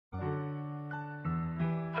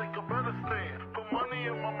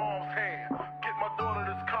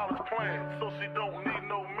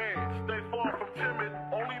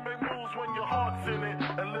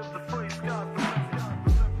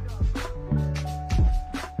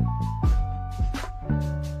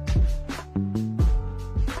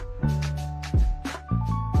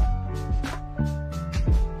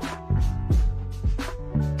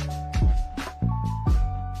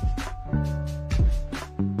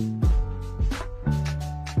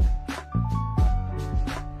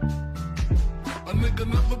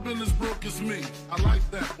me. I like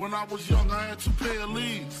that. When I was young, I had 2 pair of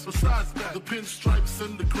leaves. Besides that, the pinstripes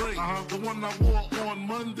and the gray. The one I wore on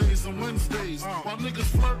Mondays and Wednesdays. While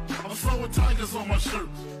niggas flirt, I'm sewing tigers on my shirt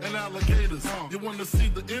and alligators. You wanna see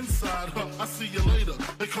the inside? I see you later.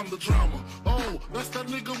 They come the drama. Oh, that's that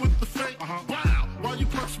nigga with the fake. Wow, why you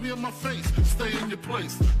punch me in my face? Stay in your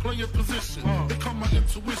place, play your position. Become my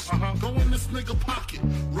intuition. Go in this nigga pocket,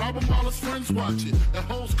 rob him while his friends watch it, and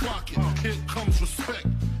hoes clock it. Here comes respect.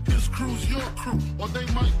 His crew's your crew, or they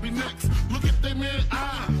might be next. Look at they man,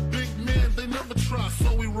 big man, they never try,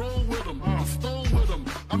 so we roll with them. I stole with them,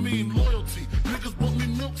 I mean loyalty. Niggas bought me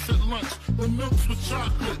milks at lunch, the milks with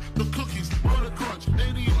chocolate, the cookies, butter crunch,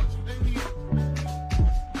 80.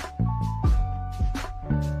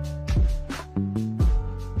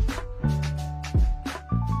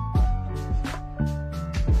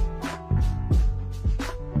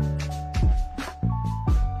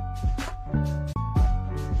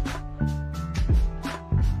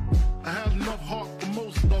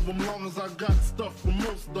 Long as I got stuff for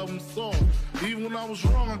most of them soft. Even when I was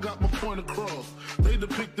wrong, I got my point across. They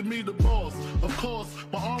depicted me the boss. Of course,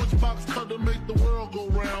 my orange box cutter make the world go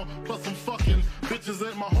round. Plus I'm fucking bitches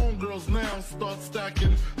ain't my homegirls now. Start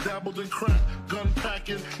stacking, dabbled in crack, gun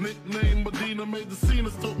packing. Nickname Medina, made the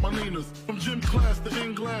scenes, took my Ninas. From gym class to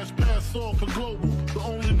in-glass, pass off for global. The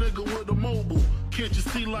only nigga with a mobile. Can't you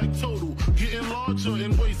see like total? Getting larger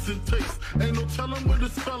in waist and taste. Ain't no telling where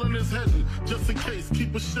this felon is heading. Just in case,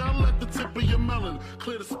 keep a shell at the tip of your melon.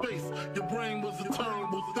 Clear the space, your brain was a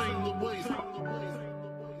terrible thing to waste.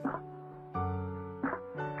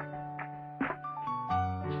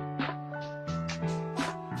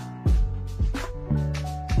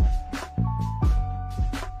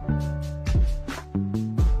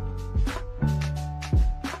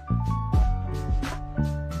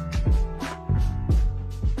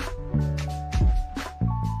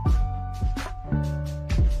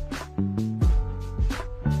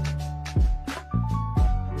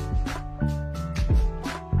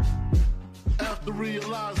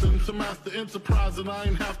 Realizing to master enterprise, and I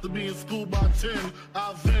ain't have to be in school by 10.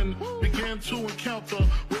 I then began to encounter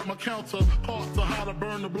with my counterparts to how to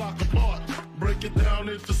burn the block apart. Break it down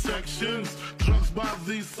into sections. Drugs by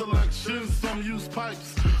these selections. Some use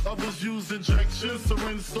pipes, others use injections.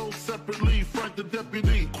 Syringe sold separately. Frank the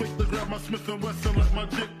deputy, quick to grab my Smith & Wesson like my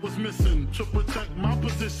dick was missing. To protect my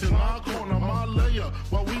position, my corner, my layer.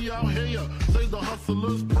 While we out here, say the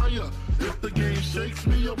hustler's prayer. If the game shakes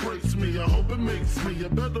me or breaks me, I hope it makes me a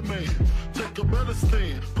better man. Take a better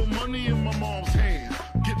stand, put money in my mom's hand.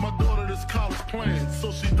 Get my daughter this college plan,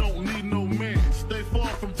 so she don't need no man. Stay far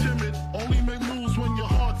from timid, only make moves when your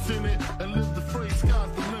heart's in it. And live the phrase,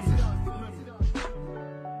 sky's the limit.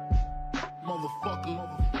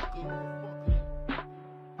 Motherfucker.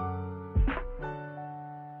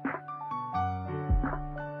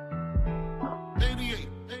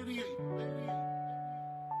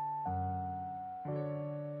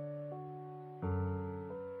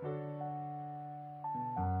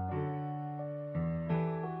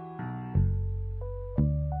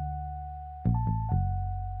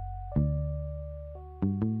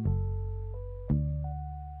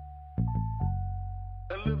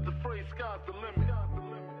 Live the phrase, sky's the limit.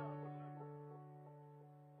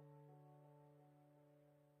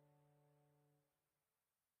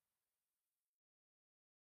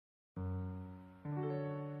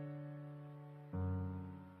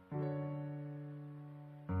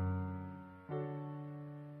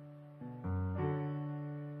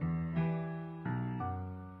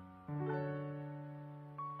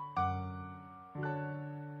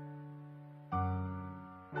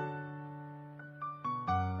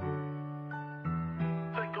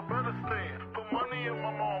 Put money in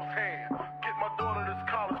my mom's hand. Get my daughter this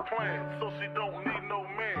college plan, so she don't need no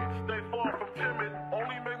man. Stay far from timid,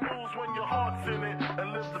 only make moves when your heart's in it.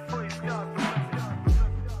 And live the phrase, sky's the limit.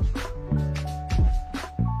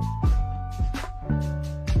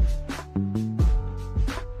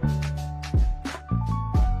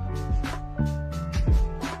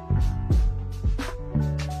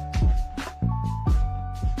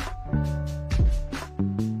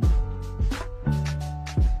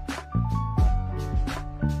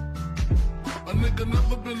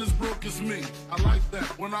 Never been as broke as me. I like that.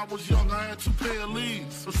 When I was young, I had 2 pair of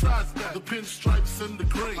leaves. Besides that, the pinstripes and the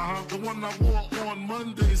gray. The one I wore on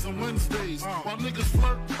Mondays and Wednesdays. While niggas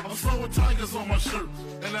flirt, I'm sewing tigers on my shirt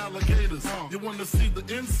and alligators. You wanna see the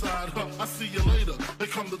inside? I see you later. They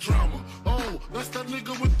come the drama. Oh, that's that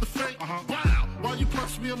nigga with the fake. Wow, why you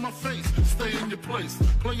punch me in my face? Stay in your place,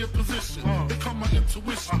 play your position. Become my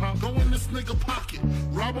intuition. Go in this nigga pocket,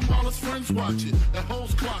 rob him while his friends watch it, and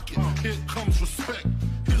hoes clock it. Here comes respect.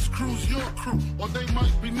 His just cruise your crew, or they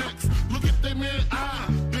might be next. Look at they man,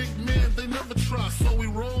 big man, they never try, so we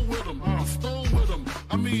roll with them, stole with them.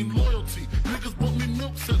 I mean loyalty. Niggas bought me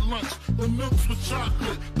milks at lunch. The milks with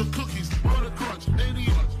chocolate, the cookies, butter crunch, 80.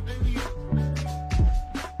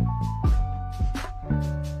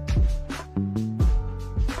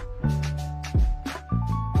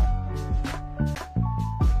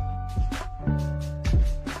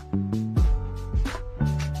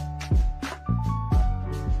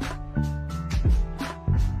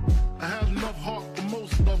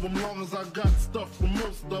 Long as I got stuff for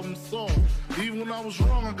most of them soft. Even when I was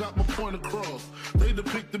wrong, I got my point across. They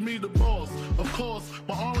depicted me the boss. Of course,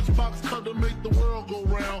 my orange box cutter make the world go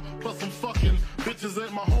round. Plus I'm fucking bitches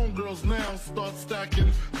ain't my homegirls now. Start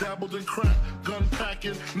stacking, dabbled in crack, gun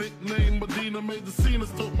packing. Nickname Medina, made the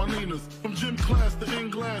scenes, took my Ninas. From gym class to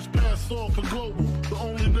English, pass off for global. The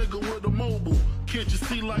only nigga with a mobile. Can't you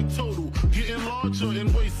see like total? Getting larger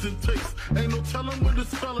in waist and taste. Ain't no telling where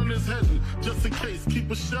this felon is heading. Just in case,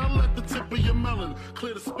 keep a shell at the tip of your melon.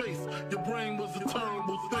 Clear the space. Your brain was a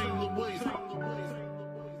terrible thing to waste.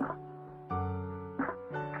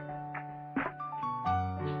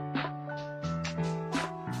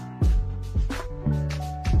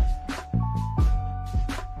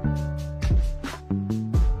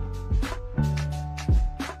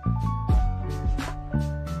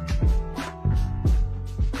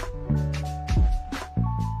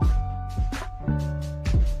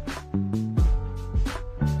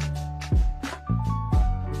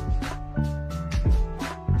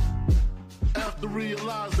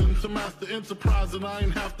 Realizing to master enterprise and I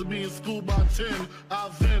ain't have to be in school by 10.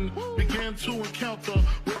 I then began to encounter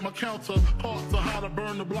with my counterparts of how to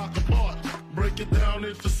burn the block apart. Break it down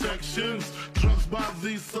into sections. Drugs by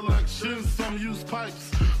these selections. Some use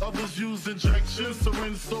pipes, others use injections.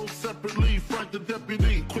 Syringe sold separately. Frank the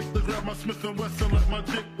deputy, quick to grab my Smith & Wesson like my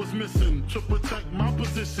dick was missing. To protect my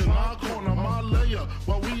position, my corner, my layer.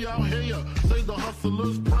 While we out here, say the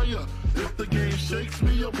hustler's prayer. If the game shakes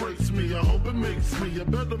me or breaks me, I hope it makes me a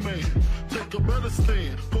better man. Take a better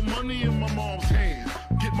stand, put money in my mom's hand.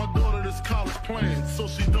 Get my daughter this college plan, so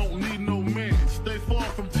she don't need no man. Stay far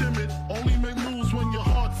from timid, only make moves when your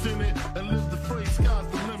heart's in it. And live the phrase, sky's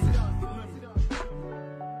the limit.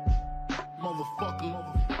 Motherfucker.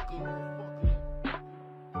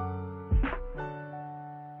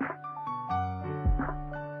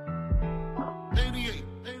 88.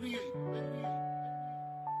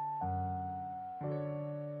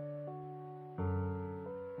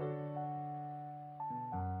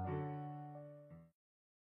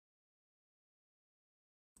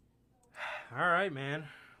 All right, man.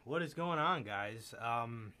 What is going on, guys?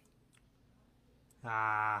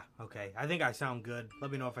 Okay. I think I sound good.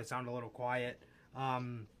 Let me know if I sound a little quiet.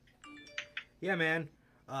 Yeah, man.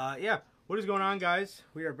 Yeah. What is going on, guys?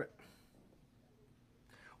 We are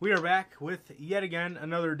back with yet again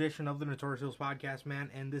another edition of the Notorious podcast,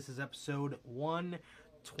 man, and this is episode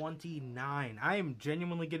 129. I am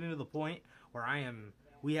genuinely getting to the point where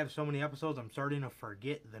we have so many episodes, I'm starting to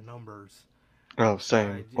forget the numbers. Oh,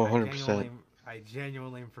 same. 100%. I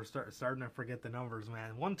genuinely am starting to forget the numbers,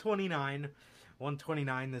 man.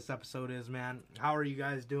 129 this episode is, man. How are you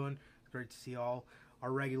guys doing? Great to see all our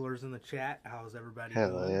regulars in the chat. How's everybody doing?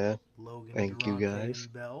 Hell yeah. Logan, thank you, guys.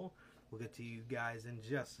 and Bell. We'll get to you guys in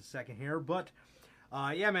just a second here. But,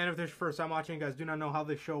 yeah, man, if this is your first time watching, you guys do not know how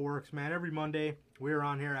this show works, man. Every Monday, we're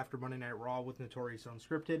on here after Monday Night Raw with Notorious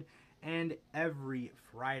Unscripted. And every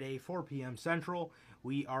Friday, 4 p.m. Central,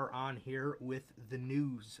 we are on here with the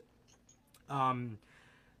news.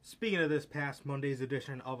 Speaking of this past Monday's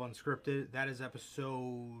edition of Unscripted, that is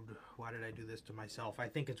episode, why did I do this to myself? I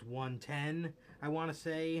think it's 110, I want to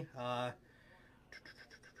say. Let's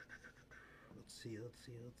see.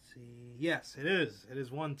 Yes, it is. It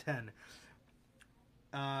is 110.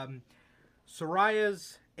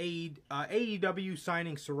 Soraya's AEW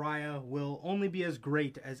signing Soraya will only be as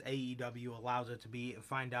great as AEW allows it to be.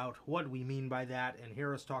 Find out what we mean by that and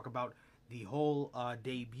hear us talk about the whole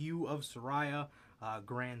debut of Soraya,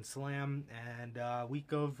 Grand Slam, and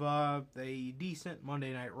week of a decent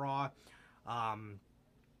Monday Night Raw. And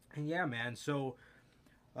yeah, man, so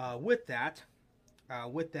with that,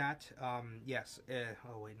 yes.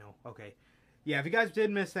 Oh, wait, no. Okay. Yeah, if you guys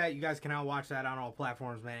did miss that, you guys can now watch that on all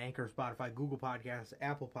platforms, man. Anchor, Spotify, Google Podcasts,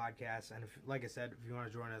 Apple Podcasts. And if, like I said, if you want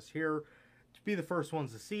to join us here to be the first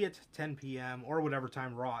ones to see it, 10 p.m. or whatever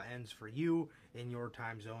time Raw ends for you in your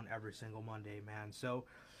time zone every single Monday, man. So,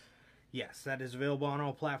 yes, that is available on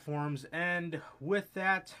all platforms. And with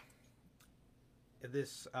that,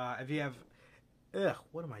 if you have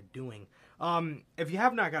what am I doing? If you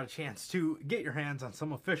have not got a chance to get your hands on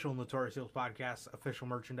some official Notorious Heels Podcast official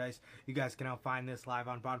merchandise, you guys can now find this live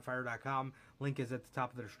on bonfire.com. Link is at the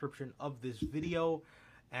top of the description of this video,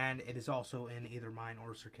 and it is also in either mine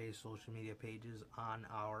or Sir K's social media pages on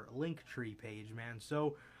our Linktree page, man.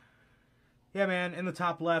 So, yeah, man, in the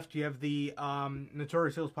top left, you have the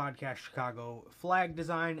Notorious Heels Podcast Chicago flag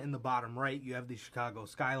design. In the bottom right, you have the Chicago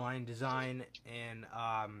skyline design, and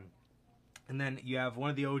then you have one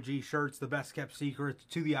of the OG shirts, the Best Kept Secrets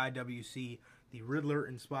to the IWC, the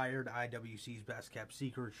Riddler-inspired IWC's Best Kept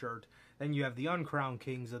Secret shirt. Then you have the Uncrowned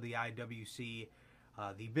Kings of the IWC,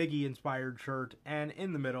 the Biggie-inspired shirt. And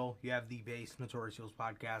in the middle, you have the base Notorious Heels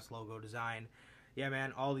Podcast logo design. Yeah,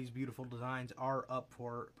 man, all these beautiful designs are up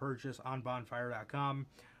for purchase on bonfire.com.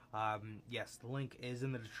 Yes, the link is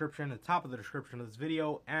in the description, at the top of the description of this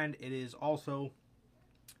video, and it is also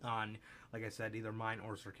on, like I said, either mine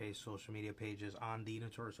or Sir K's social media pages on the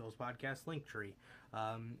Notorious Heels Podcast Linktree.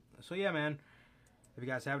 So yeah, man, if you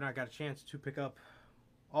guys have not got a chance to pick up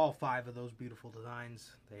all 5 of those beautiful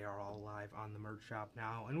designs, they are all live on the merch shop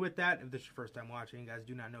now. And with that, if this is your first time watching, you guys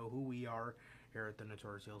do not know who we are here at the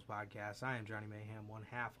Notorious Heels Podcast. I am Johnny Mayhem, one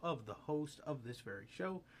half of the host of this very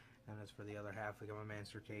show. And as for the other half, we got my man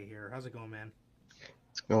Sir K here. How's it going, man?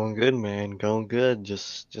 It's going good, man. Going good.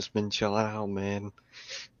 Just been chilling out, man.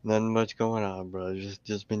 Nothing much going on, bro.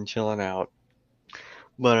 Just been chilling out.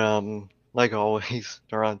 But like always,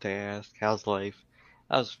 Durante asked, "How's life?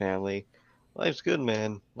 How's family?" Life's good,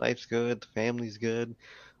 man. Life's good. The family's good.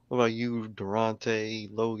 What about you, Durante,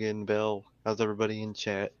 Logan, Bell? How's everybody in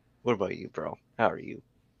chat? What about you, bro? How are you?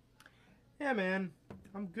 Yeah, man.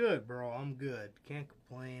 I'm good, bro. I'm good. Can't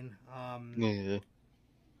complain.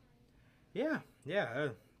 Yeah.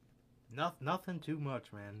 Nothing too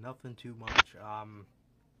much, man. Nothing too much.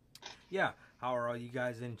 Yeah. How are all you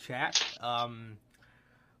guys in chat?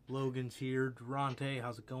 Logan's here. Durante,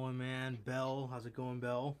 how's it going, man? Bell, how's it going,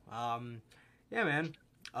 Bell? Yeah, man.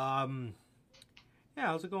 Yeah,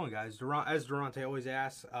 how's it going, guys? As Durante always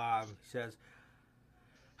asks, he says,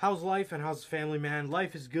 how's life and how's the family, man?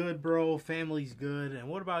 Life is good, bro. Family's good. And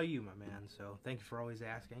what about you, my man? So thank you for always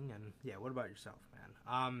asking. And yeah, what about yourself,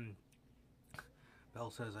 man? Bell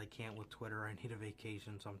says, I can't with Twitter. I need a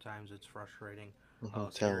vacation. Sometimes it's frustrating. I'm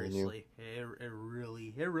telling you. Seriously.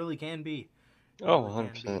 It really can be. Oh,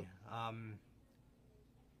 100%.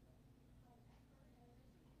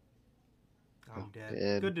 I'm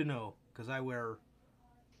dead. Good to know, because I wear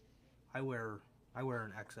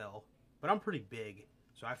an XL, but I'm pretty big,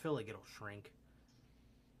 so I feel like it'll shrink.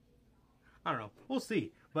 I don't know. We'll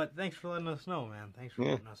see. But thanks for letting us know, man. Thanks for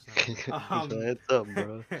letting us know. Heads up,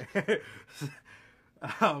 bro.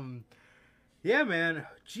 Yeah, man.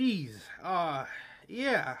 Jeez.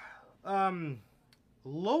 Yeah.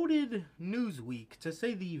 Loaded news week, to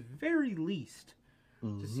say the very least.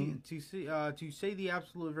 To say the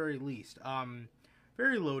absolute very least.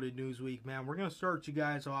 Very loaded news week, man. We're gonna start you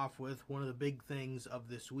guys off with one of the big things of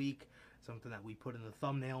this week, something that we put in the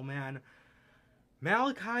thumbnail, man.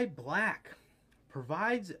 Malakai Black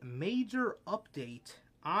provides major update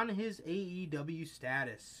on his AEW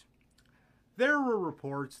status. There were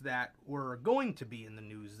reports that were going to be in the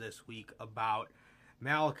news this week about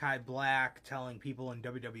Malakai Black telling people in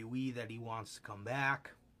WWE that he wants to come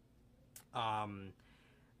back.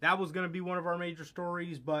 That was going to be one of our major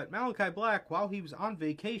stories, but Malakai Black, while he was on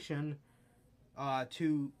vacation,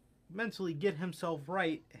 to mentally get himself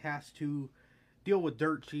right, has to deal with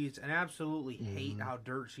dirt sheets and absolutely hate how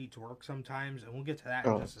dirt sheets work sometimes, and we'll get to that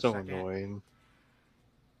in just a second. Annoying.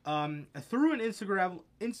 Through an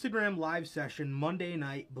Instagram live session Monday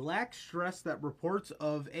night, Black stressed that reports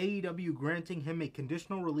of AEW granting him a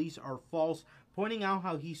conditional release are false, pointing out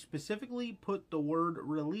how he specifically put the word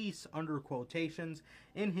release under quotations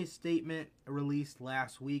in his statement released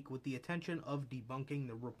last week with the intention of debunking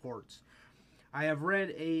the reports. I have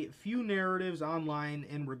read a few narratives online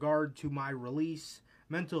in regard to my release,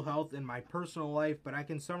 mental health, and my personal life, but I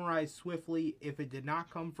can summarize swiftly. If it did not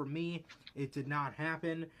come from me, it did not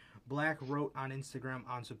happen. Black wrote on Instagram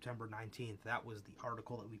on September 19th. That was the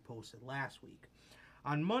article that we posted last week.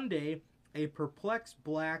 On Monday, a perplexed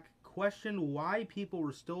Black questioned why people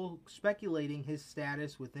were still speculating his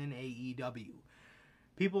status within AEW.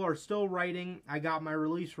 People are still writing, I got my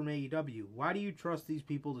release from AEW. Why do you trust these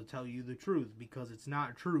people to tell you the truth? Because it's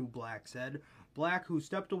not true, Black said. Black, who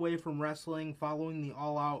stepped away from wrestling following the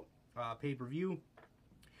All Out pay-per-view,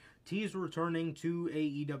 teased returning to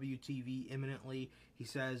AEW TV imminently. He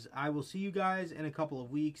says, I will see you guys in a couple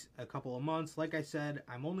of weeks, a couple of months. Like I said,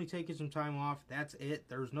 I'm only taking some time off. That's it.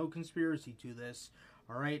 There's no conspiracy to this.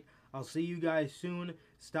 All right. I'll see you guys soon.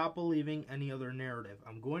 Stop believing any other narrative.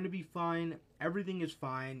 I'm going to be fine. Everything is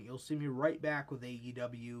fine. You'll see me right back with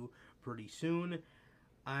AEW pretty soon.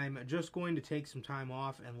 I'm just going to take some time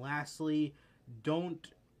off. And lastly,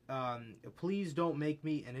 please don't make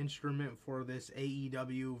me an instrument for this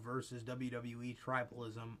AEW versus WWE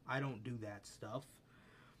tribalism. I don't do that stuff.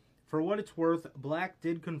 For what it's worth, Black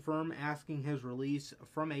did confirm asking his release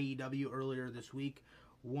from AEW earlier this week.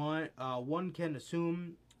 One can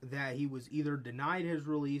assume that he was either denied his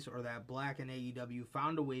release or that Black and AEW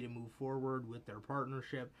found a way to move forward with their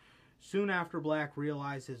partnership. Soon after Black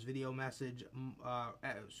released his video message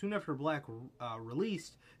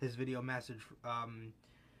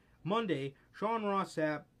Monday, Sean Ross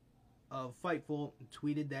Sapp of Fightful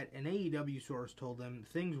tweeted that an AEW source told him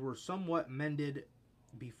things were somewhat mended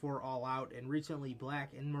before All Out, and recently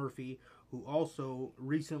Black and Murphy, who also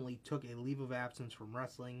recently took a leave of absence from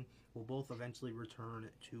wrestling, will both eventually return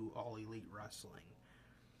to All Elite Wrestling.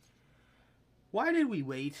 Why did we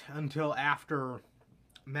wait until after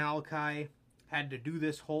Malakai had to do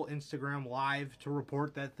this whole Instagram live to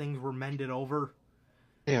report that things were mended over?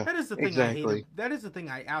 Yeah, that is the thing exactly. I hate. That is the thing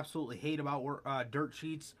I absolutely hate about Dirt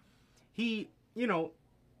Sheets. He,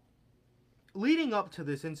 leading up to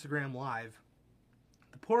this Instagram live,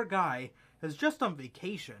 the poor guy is just on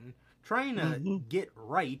vacation, trying to get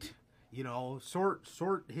right,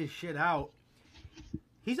 sort his shit out.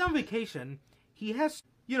 He's on vacation. He has,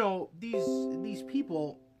 these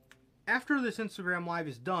people, after this Instagram live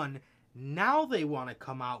is done, now they want to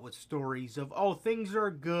come out with stories of, oh, things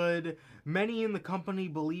are good. Many in the company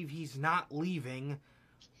believe he's not leaving.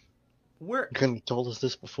 You couldn't have told us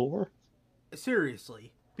this before?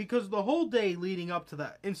 Seriously. Because the whole day leading up to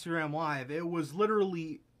the Instagram live, it was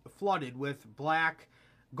literally flooded with Black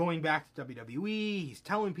going back to WWE. He's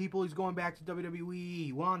telling people he's going back to WWE.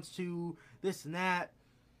 He wants to, this and that.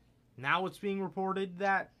 Now it's being reported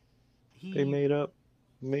that they made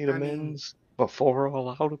amends before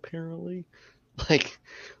All Out, apparently. Like,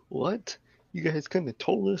 what? You guys couldn't have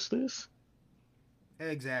told us this?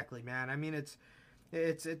 Exactly, man. I mean, it's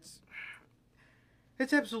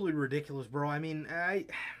absolutely ridiculous, bro. I mean,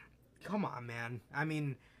 come on, man. I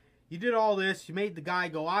mean, you did all this. You made the guy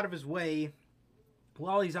go out of his way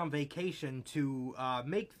while he's on vacation to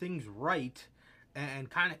make things right and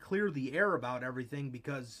kind of clear the air about everything,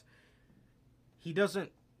 because he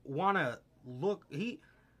doesn't want to look...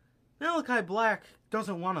 Malakai Black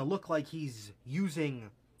doesn't want to look like he's using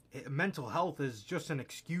mental health as just an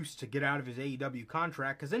excuse to get out of his AEW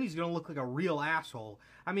contract, because then he's going to look like a real asshole.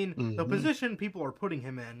 I mean, the position people are putting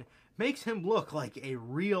him in makes him look like a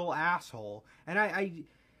real asshole. And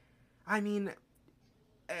I mean,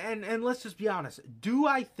 and let's just be honest. Do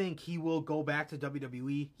I think he will go back to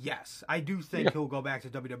WWE? Yes, I do think he'll go back to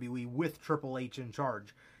WWE with Triple H in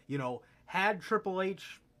charge. Had Triple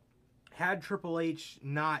H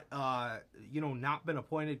not not been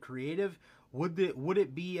appointed creative, would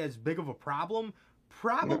it be as big of a problem?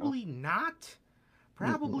 Probably not.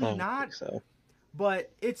 Probably not. Think so.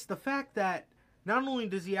 But it's the fact that not only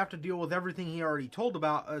does he have to deal with everything he already told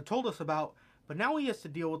us about, but now he has to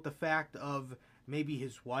deal with the fact of maybe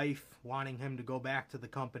his wife wanting him to go back to the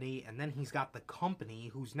company, and then he's got the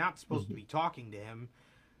company who's not supposed to be talking to him.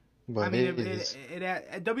 But I mean,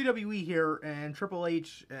 at WWE here and Triple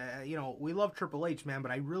H, we love Triple H, man,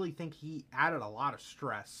 but I really think he added a lot of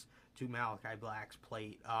stress to Malakai Black's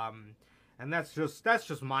plate. And that's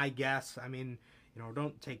just my guess. I mean,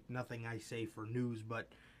 don't take nothing I say for news, but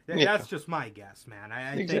that's just my guess, man.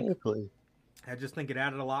 I just think it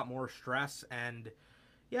added a lot more stress, and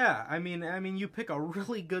yeah, I mean, you pick a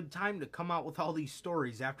really good time to come out with all these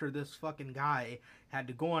stories after this fucking guy had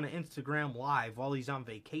to go on an Instagram live while he's on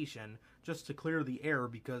vacation just to clear the air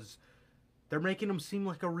because they're making him seem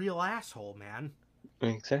like a real asshole, man.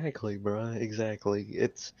 Exactly, bro. Exactly.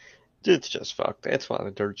 It's just fucked. That's why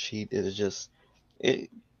the Dirt Sheet is just it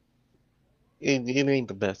ain't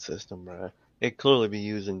the best system, bro. It clearly be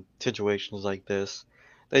used in situations like this.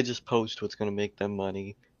 They just post what's gonna make them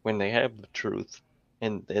money when they have the truth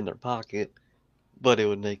in their pocket, but it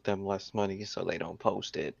would make them less money, so they don't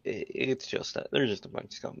post it. It's just that they're just a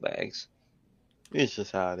bunch of scumbags. It's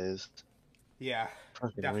just how it is. Yeah,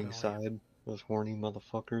 fucking definitely. Ringside, those horny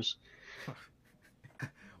motherfuckers.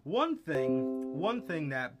 One thing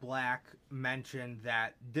that Black mentioned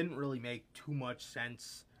that didn't really make too much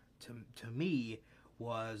sense to me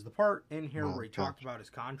was the part in here where he talked about his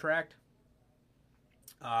contract.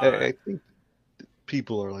 I think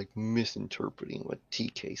people are like misinterpreting what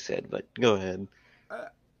TK said, but go ahead.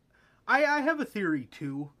 I have a theory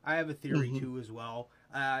too. Too as well.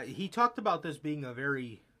 He talked about this being a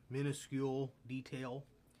very minuscule detail,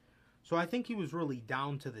 So I think he was really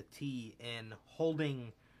down to the T in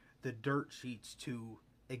holding the dirt sheets to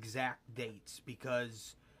exact dates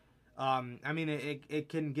because, I mean, it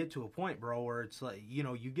can get to a point, bro, where it's like, you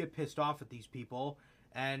know, you get pissed off at these people,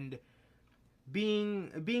 and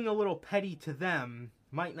being a little petty to them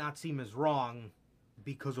might not seem as wrong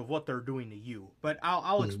because of what they're doing to you. But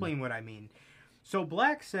I'll explain what I mean. So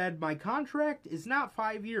Black said, my contract is not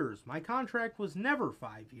 5 years. My contract was never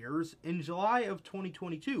 5 years. In July of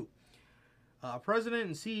 2022, President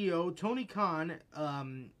and CEO Tony Khan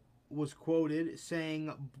was quoted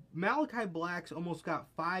saying Malakai Black's almost got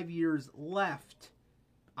 5 years left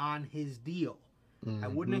on his deal. I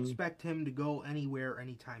wouldn't expect him to go anywhere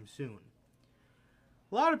anytime soon.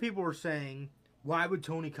 A lot of people were saying, why would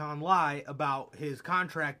Tony Khan lie about his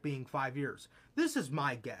contract being 5 years? This is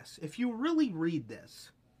my guess. If you really read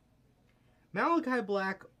this, Malakai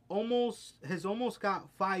Black has almost got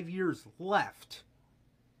 5 years left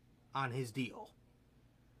on his deal.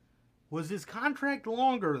 Was his contract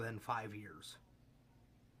longer than 5 years?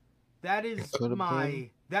 That is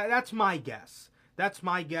that's my guess. That's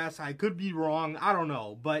my guess. I could be wrong. I don't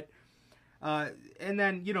know. But, and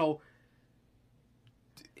then, you know,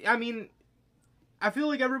 I mean, I feel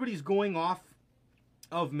like everybody's going off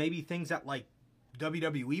of maybe things that, like,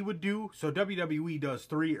 WWE would do. So WWE does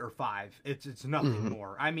 3 or 5. It's nothing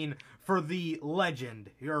more. I mean, for the legend,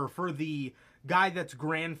 or for the guy that's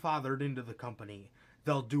grandfathered into the company,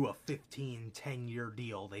 they'll do a 10-year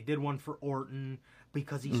deal. They did one for Orton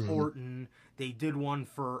because he's Orton. They did one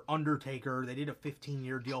for Undertaker. They did a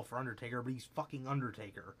 15-year deal for Undertaker, but he's fucking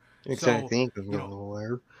Undertaker. Exactly. So, you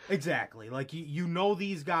know, exactly. Like, you know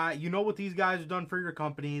these guys. You know what these guys have done for your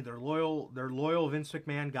company. They're loyal. They're loyal Vince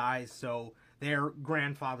McMahon guys. So they're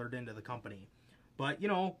grandfathered into the company. But, you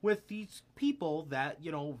know, with these people that,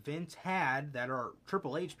 you know, Vince had that are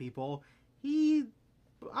Triple H people, he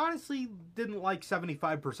honestly didn't like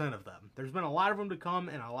 75% of them. There's been a lot of them to come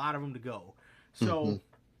and a lot of them to go. So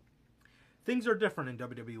things are different in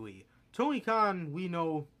WWE. Tony Khan, we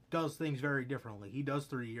know, does things very differently. He does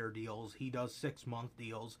 3-year deals. He does 6-month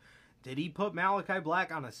deals. Did he put Malakai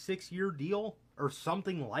Black on a 6-year deal or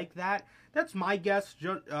something like that? That's my guess,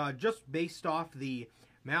 just based off the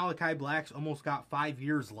Malakai Black's almost got 5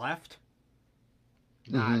 years left.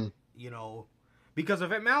 Not, you know, because if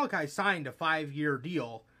Malakai signed a 5-year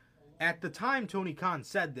deal, at the time Tony Khan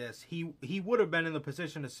said this, he would have been in the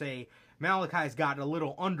position to say Malakai's got a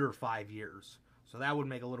little under 5 years. So that would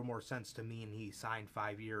make a little more sense to me, and he signed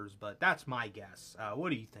 5 years. But that's my guess. What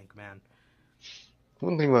do you think, man?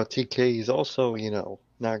 One thing about TK, he's also, you know,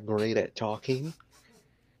 not great at talking.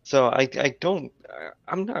 So I don't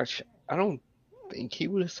think he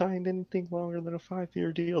would have signed anything longer than a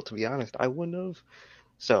 5-year deal, to be honest. I wouldn't have.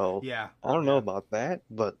 So yeah, I don't know about that,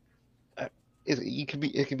 but it could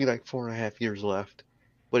be like 4.5 years left.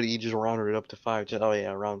 But he just rounded it up to 5. Just, oh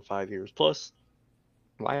yeah, around 5 years. Plus,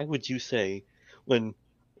 why would you say when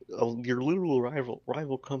your literal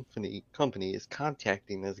rival company is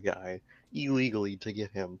contacting this guy illegally to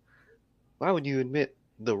get him? Why would you admit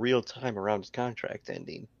the real time around his contract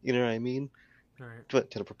ending? You know what I mean? Right.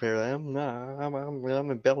 But to prepare them, nah, I'm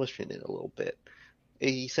embellishing it a little bit.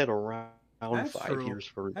 He said around That's 5 true. years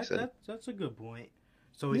for a reason. That's a good point.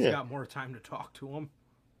 So he's got more time to talk to him.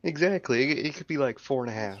 Exactly. It could be like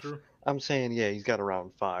 4.5. True. I'm saying, yeah, he's got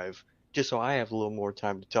around 5. Just so I have a little more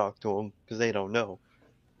time to talk to him, because they don't know.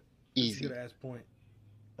 Easy. That's a good ass point.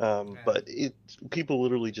 But people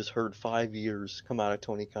literally just heard 5 years come out of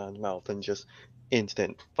Tony Khan's mouth and just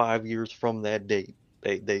instant 5 years from that date.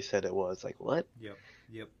 They said it was like, what?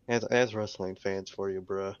 Yep. As wrestling fans for you,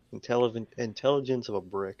 bruh. Intelligence of a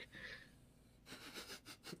brick.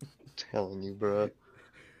 I'm telling you, bruh.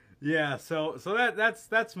 Yeah, so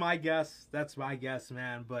that's my guess. That's my guess,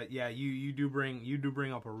 man. But yeah, you do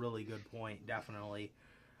bring up a really good point, definitely.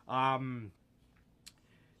 Yeah,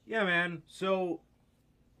 man. So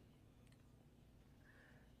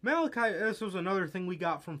Malakai, this was another thing we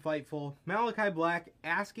got from Fightful. Malakai Black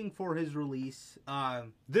asking for his release.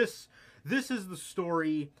 This is the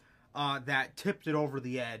story that tipped it over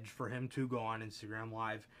the edge for him to go on Instagram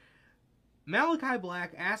Live. Malakai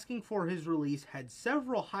Black asking for his release had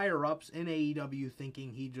several higher-ups in AEW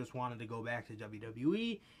thinking he just wanted to go back to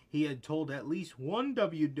WWE. He had told at least one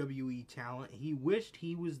WWE talent he wished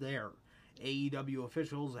he was there. AEW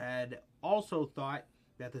officials had also thought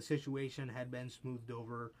that the situation had been smoothed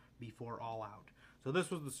over before All Out. So this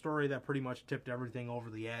was the story that pretty much tipped everything over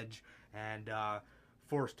the edge and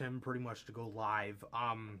forced him pretty much to go live.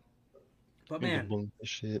 But man,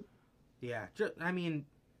 shit. Yeah, I mean,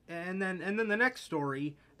 and then the next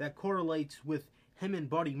story that correlates with him and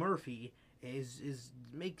Buddy Murphy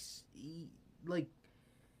makes like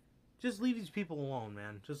just leave these people alone,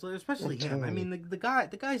 man. Just especially him. I mean, the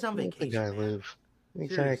guy's on Let the vacation, guy man. live. Seriously.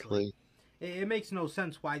 Exactly. It makes no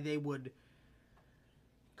sense why they would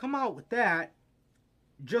come out with that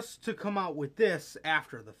just to come out with this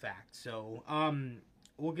after the fact. So,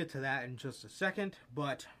 we'll get to that in just a second.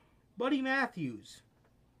 But Buddy Matthews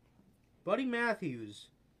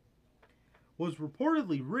was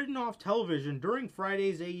reportedly written off television during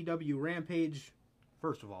Friday's AEW Rampage.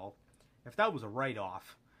 First of all, if that was a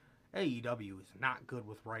write-off, AEW is not good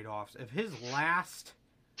with write-offs. If his last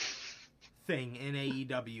thing in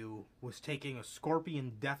AEW was taking a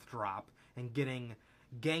Scorpion death drop and getting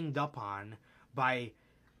ganged up on by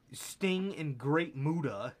Sting and Great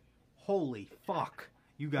Muta, holy fuck.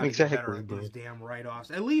 You gotta get better at these damn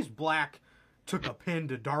write-offs. At least Black took a pin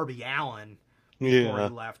to Darby Allin before he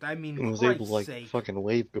left. I mean, and was able to, like, fucking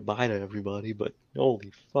wave goodbye to everybody, but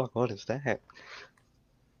holy fuck, what is that?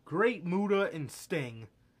 Great Muta and Sting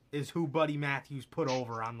is who Buddy Matthews put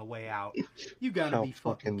over on the way out. You gotta be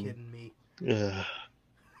fucking kidding me.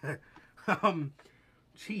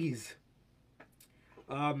 Jeez.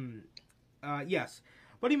 Yes.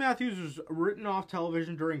 Buddy Matthews was written off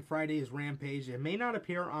television during Friday's Rampage and may not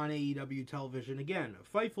appear on AEW television again.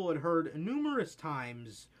 Fightful had heard numerous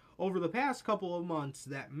times over the past couple of months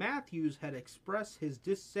that Matthews had expressed his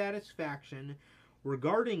dissatisfaction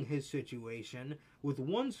regarding his situation, with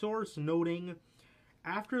one source noting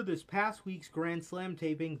after this past week's Grand Slam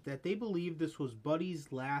taping that they believe this was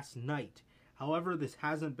Buddy's last night. However, this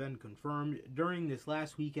hasn't been confirmed. During this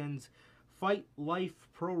last weekend's Fight Life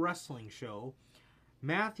Pro Wrestling show,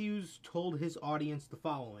 Matthews told his audience the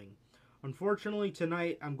following: "Unfortunately,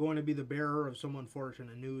 tonight I'm going to be the bearer of some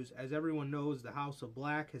unfortunate news. As everyone knows, the House of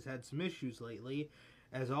Black has had some issues lately.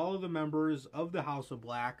 As all of the members of the House of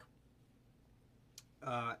Black,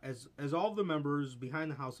 as all of the members behind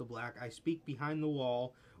the House of Black, I speak behind the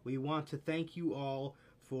wall. We want to thank you all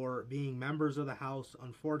for being members of the House.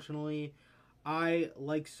 Unfortunately, I,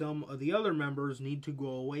 like some of the other members, need to go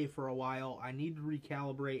away for a while. I need to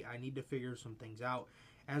recalibrate. I need to figure some things out.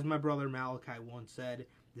 As my brother Malakai once said,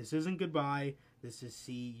 this isn't goodbye. This is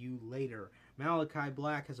see you later." Malakai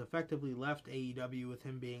Black has effectively left AEW, with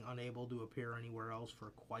him being unable to appear anywhere else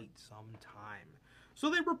for quite some time.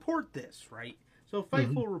 So they report this, right? So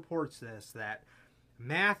Fightful reports this, that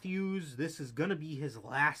Matthews, this is going to be his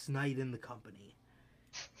last night in the company.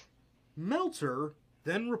 Meltzer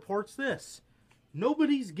then reports this: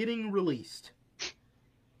 nobody's getting released.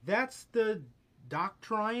 That's the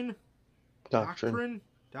doctrine? Doctrine.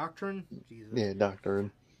 Jesus. Yeah,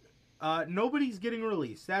 doctrine. Nobody's getting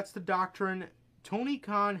released. That's the doctrine. Tony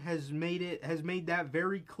Khan has made that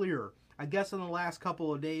very clear, I guess, in the last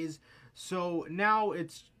couple of days. So now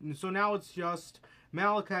it's just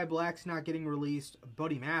Malakai Black's not getting released.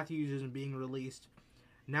 Buddy Matthews isn't being released.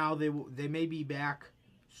 Now they may be back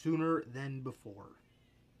sooner than before.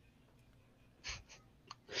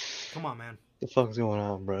 Come on, man. The fuck's going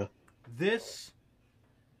on, bro? This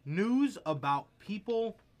news about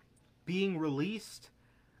people being released,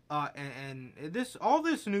 and all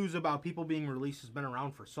this news about people being released has been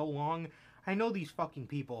around for so long. I know these fucking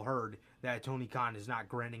people heard that Tony Khan is not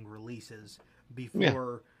granting releases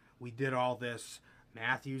before we did all this.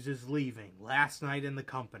 Matthews is leaving. Last night in the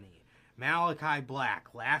company. Malakai Black,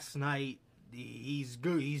 last night, he's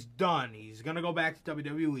good. He's done. He's going to go back to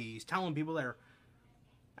WWE. He's telling people there.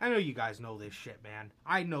 I know you guys know this shit, man.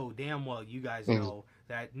 I know damn well you guys know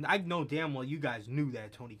that. I know damn well you guys knew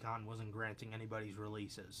that Tony Khan wasn't granting anybody's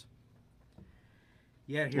releases.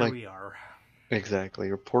 Yeah, here we are. Exactly,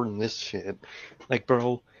 reporting this shit. Like,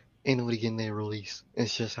 bro, ain't nobody getting their release.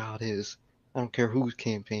 It's just how it is. I don't care who's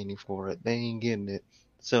campaigning for it. They ain't getting it.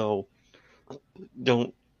 So,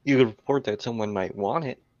 you could report that someone might want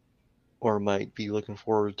it, or might be looking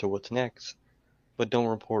forward to what's next. But don't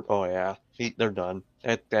report, oh yeah, they're done.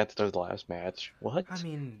 That's their last match. What? I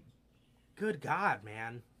mean, good God,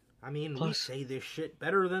 man. I mean, we say this shit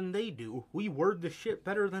better than they do. We word the shit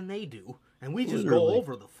better than they do. And we just go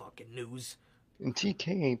over the fucking news. And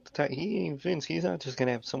TK ain't Vince. He's not just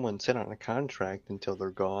gonna have someone sit on a contract until they're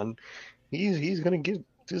gone. He's gonna get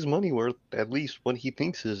his money worth, at least what he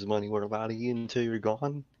thinks is his money worth out of you until you're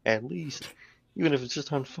gone. At least, even if it's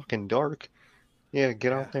just on fucking Dark. Yeah,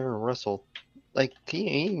 get out there and wrestle. Like, he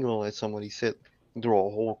ain't gonna let somebody sit through a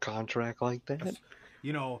whole contract like that.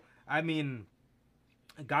 You know, I mean,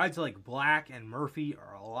 guys like Black and Murphy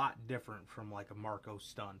are a lot different from like a Marco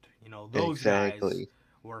Stunt. You know, those guys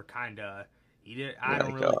were kind of, I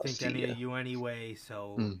don't Like, really oh, think any see ya. of you anyway,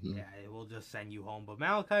 so Mm-hmm. yeah, we'll just send you home. But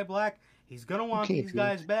Malakai Black, he's gonna You want can't these do it.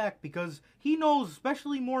 guys back because he knows,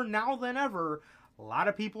 especially more now than ever, a lot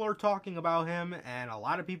of people are talking about him, and a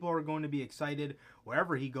lot of people are going to be excited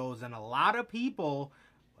wherever he goes, and a lot of people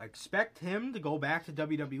expect him to go back to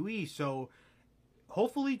WWE. So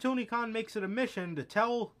hopefully Tony Khan makes it a mission to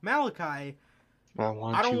tell Malakai, I I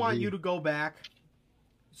want don't you want you here. to go back.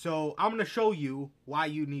 So I'm gonna show you why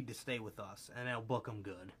you need to stay with us, and it'll book him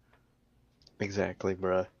good. Exactly,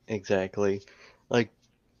 bruh. Exactly. Like,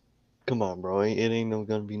 come on, bro. It ain't no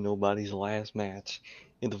gonna be nobody's last match.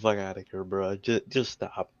 Get the fuck out of here, bruh. Just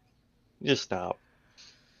stop. Just stop.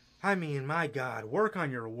 I mean, my God, work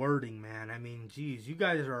on your wording, man. I mean, geez, you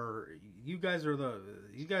guys are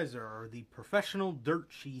the professional dirt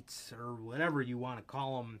sheets or whatever you want to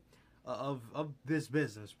call them of this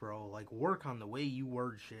business, bro. Like, work on the way you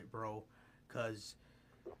word shit, bro, because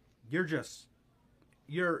you're just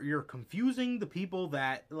you're confusing the people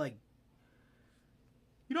that like.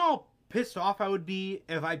 You know how pissed off I would be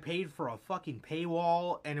if I paid for a fucking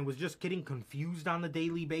paywall and it was just getting confused on a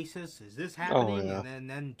daily basis. Is this Oh happening? yeah. And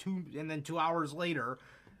then 2 hours later,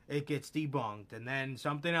 it gets debunked, and then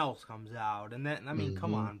something else comes out, and then I mean,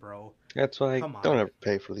 come Mm-hmm. on, bro, That's why come don't on. ever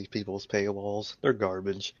pay for these people's paywalls. They're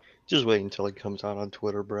garbage. Just wait until it comes out on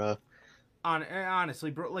Twitter, bruh.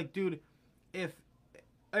 Honestly, bro, like, dude, if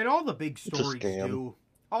and all the big It's a stories scam. do.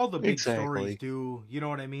 All the big stories Exactly. do. You know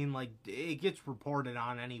what I mean? Like, it gets reported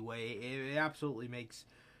on anyway. It absolutely makes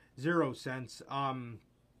zero sense.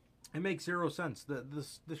 It makes zero sense.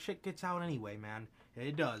 The shit gets out anyway, man.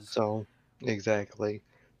 It does. So, exactly.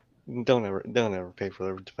 Don't ever pay for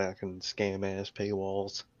their fucking scam ass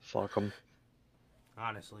paywalls. Fuck them.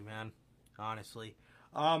 Honestly, man. Honestly.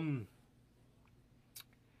 Um.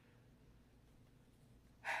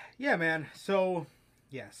 Yeah, man. So,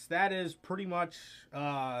 yes, that is pretty much.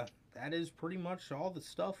 That is pretty much all the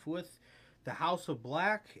stuff with the House of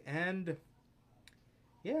Black, and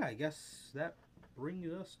yeah, I guess that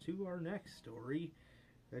brings us to our next story,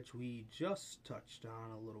 which we just touched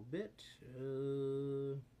on a little bit.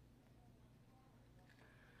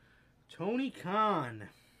 Tony Khan.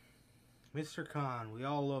 Mr. Khan. We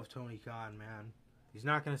all love Tony Khan, man. He's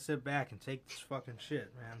not going to sit back and take this fucking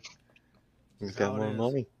shit, man. This He's is got how it more is.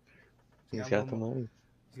 money. He's He's got got more the money.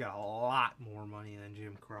 He's got a lot more money than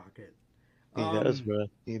Jim Crockett. He does, bruh.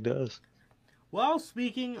 He does. Well,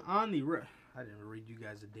 speaking on the... I didn't read you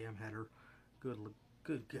guys a damn header. Good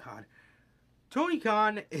God. Tony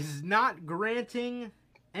Khan is not granting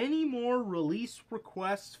any more release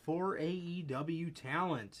requests for AEW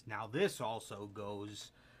talent. Now, this also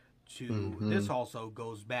goes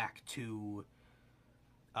back to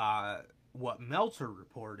what Meltzer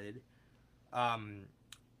reported a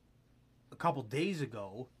couple days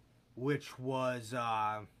ago, which was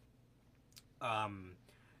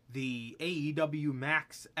the AEW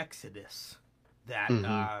Max Exodus that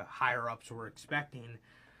higher ups were expecting.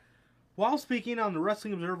 While speaking on the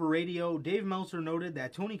Wrestling Observer Radio, Dave Meltzer noted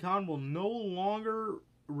that Tony Khan will no longer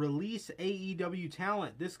release AEW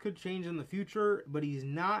talent. This could change in the future, but he's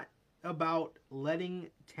not about letting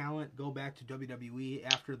talent go back to WWE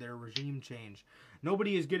after their regime change.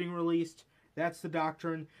 Nobody is getting released. That's the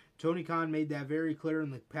doctrine. Tony Khan made that very clear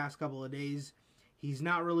in the past couple of days. He's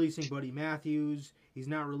not releasing Buddy Matthews. He's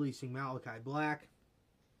not releasing Malakai Black.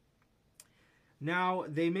 Now,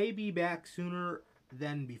 they may be back sooner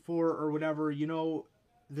than before or whatever. You know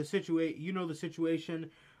the situation,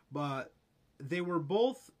 but they were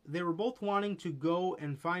both wanting to go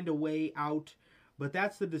and find a way out, but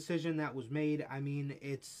that's the decision that was made. I mean,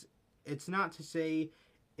 it's not to say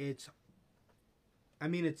it's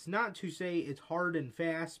hard and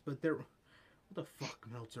fast, but what the fuck,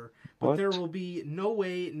 Meltzer? But What? there will be no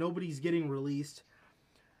way nobody's getting released.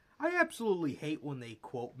 I absolutely hate when they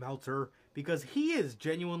quote Meltzer because he is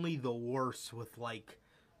genuinely the worst with, like...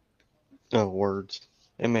 Oh, words.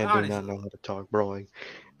 That man do not Honestly, know how to talk, bro. Like,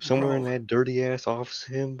 somewhere in bro. that dirty ass office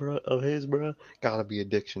of his, bro, gotta be a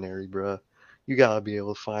dictionary, bro. You gotta be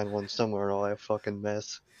able to find one somewhere in all that fucking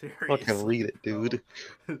mess. Fucking read Seriously, it, bro. dude.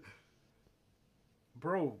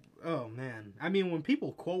 Bro, oh man. I mean, when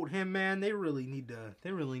people quote him, man, they really need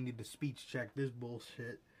to speech check this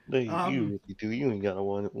bullshit. You really do. You ain't got a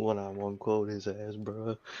one-on-one quote his ass,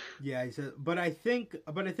 bro. Yeah, he said, but I think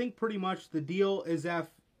pretty much the deal is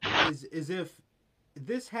if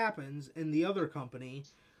this happens in the other company,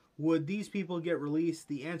 would these people get released?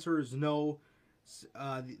 The answer is no.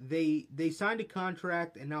 They signed a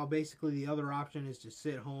contract, and now basically the other option is to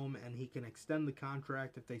sit home, and he can extend the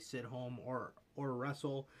contract if they sit home or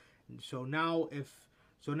wrestle. So now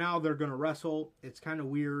So now they're going to wrestle. It's kind of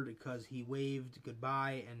weird because he waved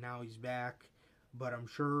goodbye and now he's back. But I'm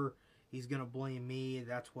sure he's going to blame me.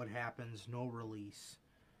 That's what happens. No release.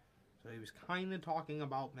 So he was kind of talking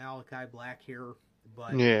about Malakai Black here.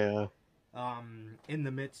 But Yeah. in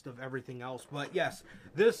the midst of everything else. But yes,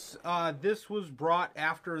 this was brought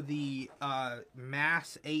after the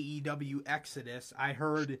mass AEW exodus. I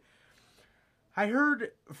heard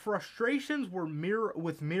frustrations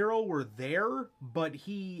with Miro were there, but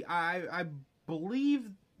I believe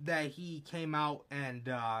that he came out and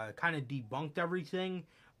kind of debunked everything.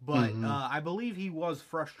 But I believe he was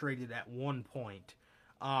frustrated at one point.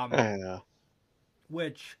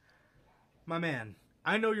 Which, my man,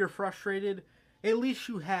 I know you're frustrated. At least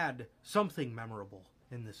you had something memorable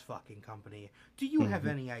in this fucking company. Do you have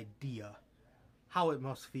any idea how it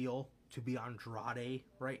must feel to be Andrade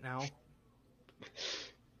right now?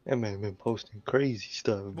 That man been posting crazy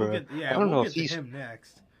stuff, bro. I don't know if he's him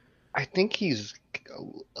next. I think he's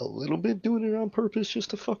a little bit doing it on purpose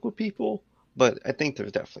just to fuck with people, but I think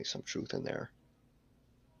there's definitely some truth in there.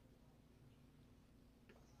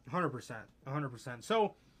 100%.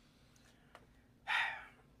 So,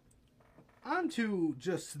 on to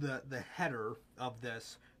just the header of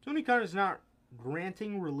this. Tony Khan is not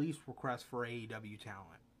granting release requests for AEW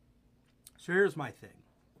talent. So here's my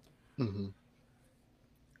thing.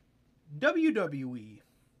 WWE,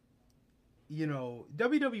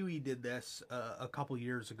 WWE did this a couple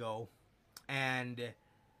years ago, and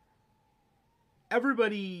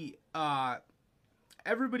everybody kind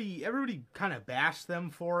of bashed them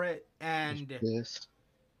for it, and Yes.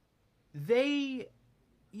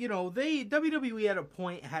 WWE at a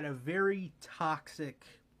point had a very toxic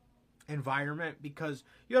environment because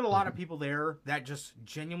you had a lot of people there that just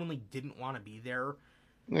genuinely didn't want to be there.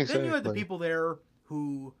 Exactly. Then you had the people there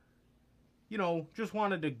who, just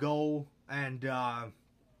wanted to go and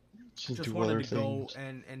just wanted to go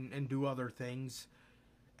and do other things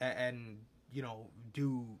and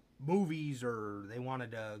do movies, or they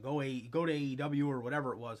wanted to go to AEW or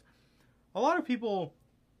whatever it was. A lot of people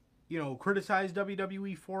criticized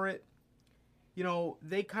WWE for it.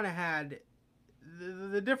 They kind of had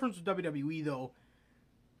the difference with WWE though.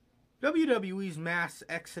 WWE's mass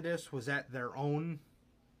exodus was at their own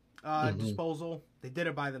disposal. They did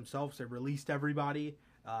it by themselves. They released everybody.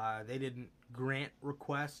 They didn't grant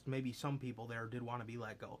requests. Maybe some people there did want to be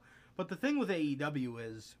let go. But the thing with AEW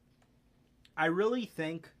is, I really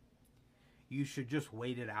think you should just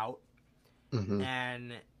wait it out.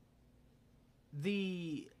 And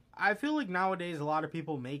I feel like nowadays a lot of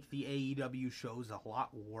people make the AEW shows a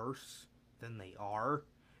lot worse than they are.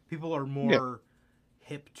 People are more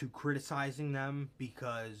hip to criticizing them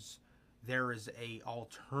because there is a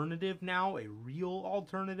alternative now, a real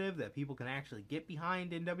alternative that people can actually get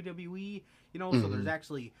behind in WWE. So there's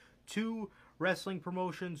actually two wrestling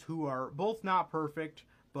promotions who are both not perfect,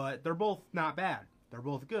 but they're both not bad. They're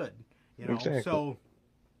both good. Exactly. So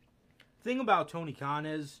the thing about Tony Khan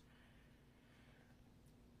is,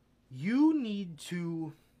 you need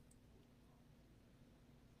to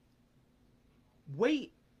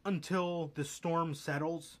wait until the storm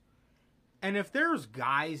settles. And if there's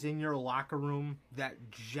guys in your locker room that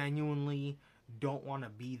genuinely don't want to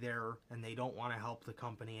be there and they don't want to help the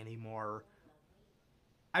company anymore,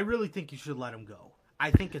 I really think you should let them go. I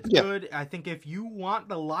think it's good. I think if you want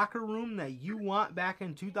the locker room that you want back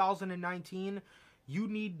in 2019, you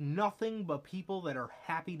need nothing but people that are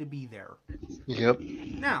happy to be there. Yep.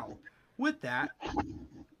 Now, with that,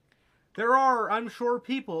 there are, I'm sure,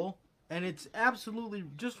 people, and it's absolutely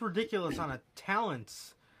just ridiculous on a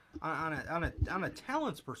talents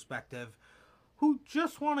perspective, who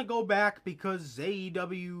just want to go back because AEW,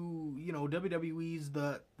 WWE's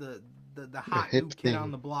the hot new kid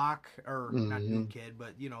on the block, or not new kid,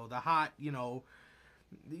 but the hot, you know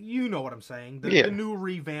what I'm saying, the new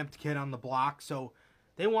revamped kid on the block. So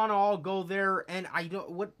they want to all go there, and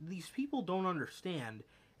what these people don't understand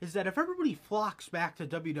is that if everybody flocks back to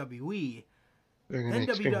WWE, they're gonna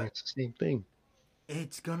experience the same thing.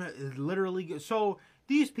 It's gonna literally. So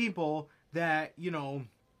these people that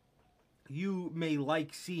you may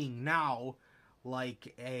like seeing now,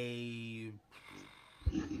 like a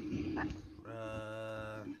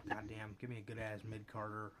goddamn, give me a good ass mid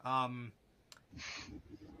Carter. Of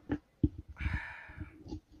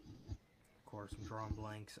course, I'm drawing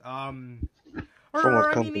blanks.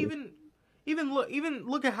 Or I mean, even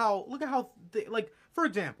look at how like, for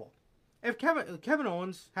example, if Kevin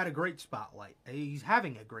Owens had a great spotlight, he's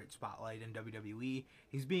having a great spotlight in WWE.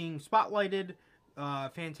 He's being spotlighted,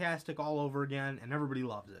 fantastic all over again, and everybody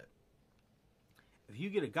loves it. If you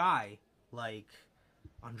get a guy like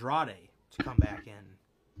Andrade to come back in,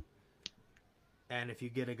 And if you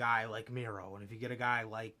get a guy like Miro, and if you get a guy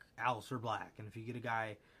like Aleister Black, and if you get a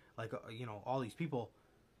guy like, all these people,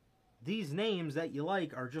 these names that you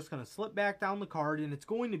like are just going to slip back down the card, and it's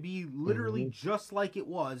going to be literally just like it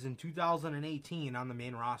was in 2018 on the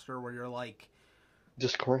main roster, where you're like,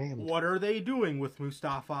 just crammed. What are they doing with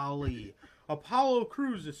Mustafa Ali? Apollo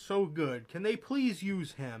Crews is so good. Can they please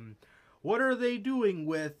use him? What are they doing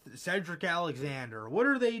with Cedric Alexander? What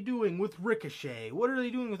are they doing with Ricochet? What are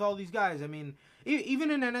they doing with all these guys? I mean,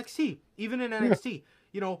 even in NXT.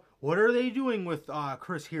 What are they doing with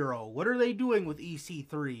Chris Hero? What are they doing with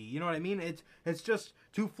EC3? You know what I mean? It's just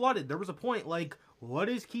too flooded. There was a point like, what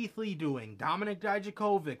is Keith Lee doing? Dominik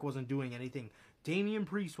Dijakovic wasn't doing anything. Damian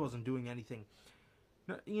Priest wasn't doing anything.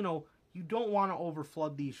 You don't want to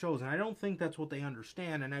overflood these shows, and I don't think that's what they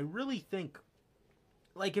understand. And I really think,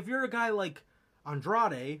 like, if you're a guy like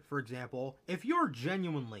Andrade, for example, if you're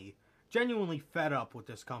genuinely fed up with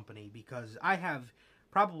this company, because I have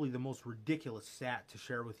probably the most ridiculous stat to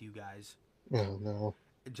share with you guys. Oh, no.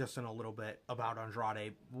 Just in a little bit about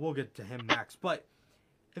Andrade. We'll get to him next. But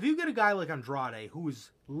if you get a guy like Andrade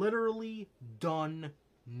who's literally done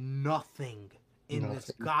nothing in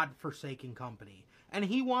this godforsaken company, and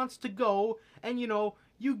he wants to go, and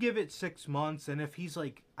you give it 6 months, and if he's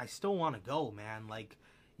like, I still want to go, man, like,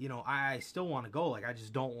 I still want to go, like, I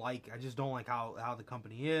just don't like how the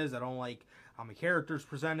company is, I don't like how my character's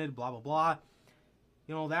presented, blah, blah,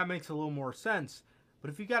 blah, that makes a little more sense. But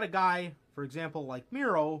if you got a guy, for example, like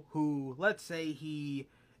Miro, who, let's say he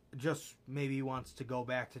just maybe wants to go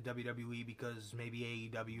back to WWE because maybe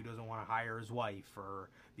AEW doesn't want to hire his wife, or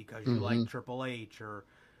because you like Triple H,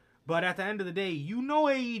 but at the end of the day,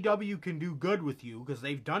 AEW can do good with you because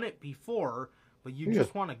they've done it before, but you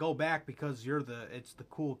just want to go back because it's the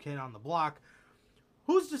cool kid on the block.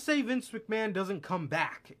 Who's to say Vince McMahon doesn't come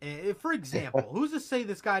back? For example, who's to say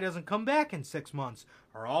this guy doesn't come back in 6 months?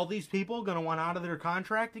 Are all these people going to want out of their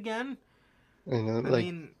contract again? I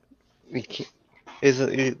mean, we can't, this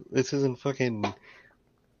isn't fucking,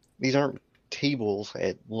 these aren't tables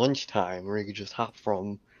at lunchtime where you can just hop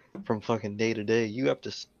from fucking day to day. You have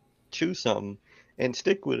to choose something and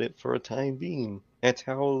stick with it for a time being. That's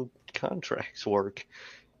how contracts work.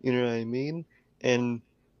 You know what I mean? And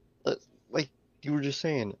like you were just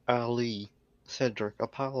saying, Ali, Cedric,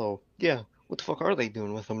 Apollo. Yeah, what the fuck are they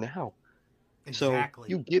doing with them now? Exactly. So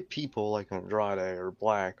you get people like Andrade or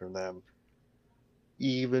Black or them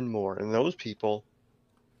even more, and those people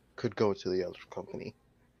could go to the other company.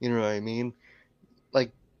 You know what I mean?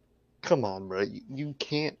 Like, come on, bro. You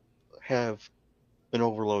can't have an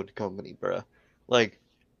overloaded company, bruh. Like,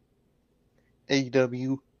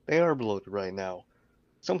 AEW, they are bloated right now.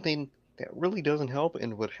 Something that really doesn't help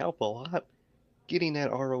and would help a lot, getting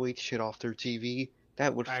that ROH shit off their TV,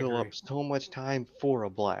 that would fill up so much time for a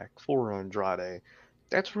Black, for Andrade.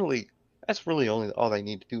 That's really only all they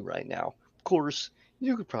need to do right now. Of course,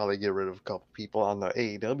 you could probably get rid of a couple people on the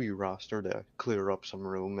AEW roster to clear up some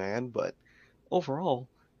room, man, but overall,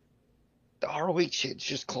 the ROH shit's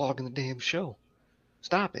just clogging the damn show.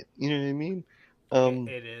 Stop it. You know what I mean?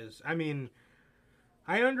 It is. I mean,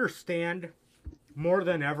 I understand more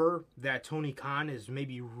than ever that Tony Khan is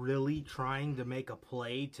maybe really trying to make a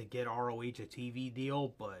play to get ROH a TV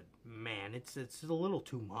deal, but man, it's a little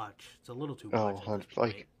too much. It's a little too much.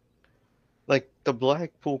 Like the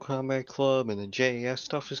Blackpool Combat Club and the JAS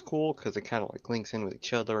stuff is cool because it kind of like links in with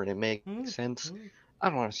each other and it makes sense. I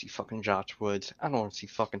don't want to see fucking Josh Woods. I don't want to see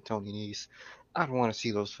fucking Tony Nese. I don't want to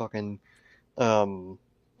see those fucking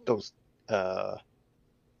those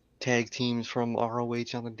tag teams from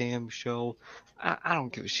ROH on the damn show. I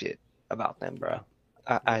don't give a shit about them, bro.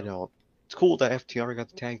 I don't. It's cool that FTR got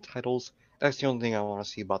the tag titles. That's the only thing I want to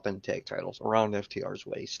see about them tag titles, around FTR's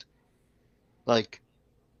waist. Like,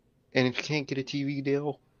 and if you can't get a TV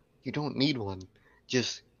deal, you don't need one.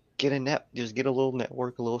 Just get a little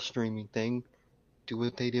network, a little streaming thing. Do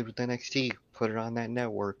what they did with NXT. Put it on that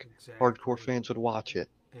network. Exactly. Hardcore fans would watch it.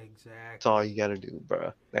 Exactly. That's all you gotta do,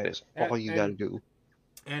 bro. That is all you gotta do.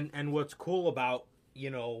 And what's cool about,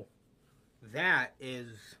 that is,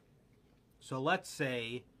 so let's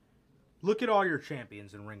say, look at all your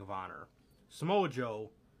champions in Ring of Honor. Samoa Joe,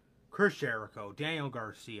 Chris Jericho, Daniel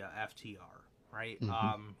Garcia, FTR, right?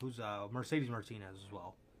 Who's Mercedes Martinez as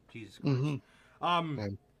well. Jesus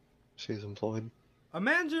Christ. She's employed.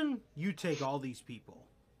 Imagine you take all these people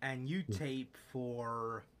and you tape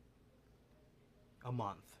for a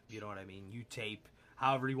month. You know what I mean? You tape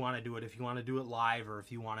however you want to do it. If you want to do it live or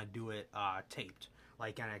if you want to do it taped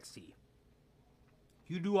like NXT. If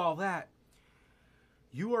you do all that,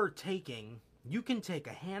 you can take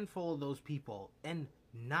a handful of those people and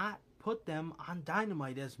not put them on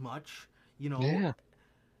Dynamite as much. you know, Yeah.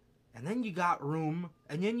 and then you got room,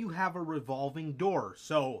 and then you have a revolving door.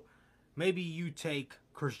 So maybe you take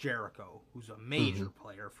Chris Jericho, who's a major Hmm.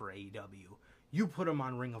 player for AEW, you put him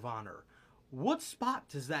on Ring of Honor. What spot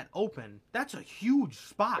does that open? That's a huge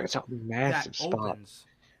spot It's a that massive spot. opens.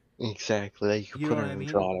 Exactly. That you could You know put what an I mean?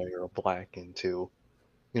 Andrade or a Black into.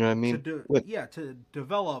 You know what I mean? What? To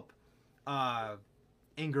develop uh,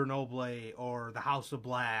 Inger Noble or the House of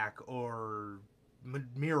Black or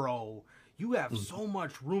Miro. You have Mhm. so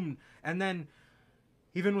much room, and then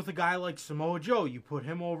even with a guy like Samoa Joe, you put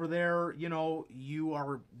him over there, you know, you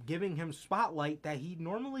are giving him spotlight that he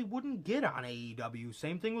normally wouldn't get on AEW.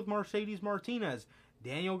 Same thing with Mercedes Martinez,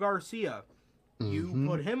 Daniel Garcia. You Hmm.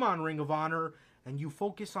 put him on Ring of Honor and you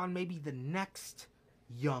focus on maybe the next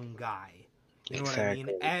young guy. You know what I mean?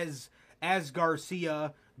 Exactly. As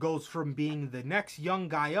Garcia goes from being the next young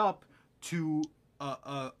guy up to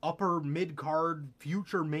a upper mid card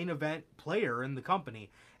future main event player in the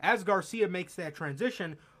company. As Garcia makes that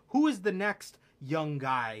transition, who is the next young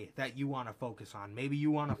guy that you want to focus on? Maybe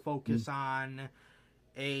you want to Mhm. focus on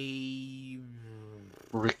a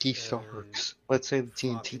Ricky Starks. Let's say the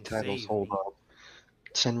TNT fucking titles save hold me. up.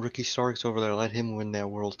 Send Ricky Starks over there. Let him win that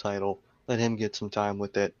world title. Let him get some time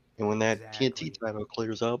with it. And when that TNT Exactly. title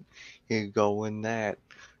clears up, you go win that.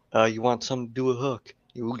 You want some to do a hook.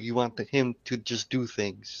 You want him to just do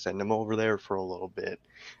things. Send him over there for a little bit.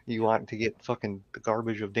 You Yep. want to get fucking the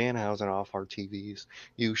garbage of Danhausen off our TVs.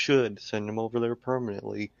 You should send him over there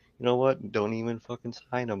permanently. You know what? Don't even fucking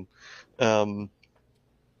sign him. Um,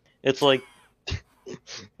 it's like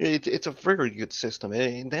it's a very good system,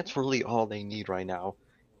 and that's really all they need right now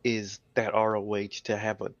is that ROH to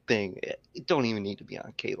have a thing. It don't even need to be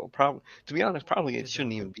on cable. Probably, to be honest, probably it It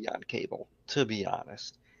shouldn't doesn't. even be on cable. To be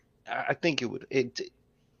honest, I think it would.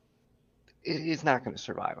 It's not going to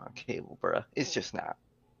survive on cable, bruh. It's just not.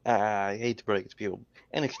 I hate to break it to people.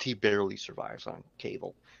 NXT barely survives on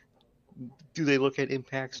cable. Do they look at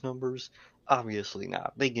Impact's numbers? Obviously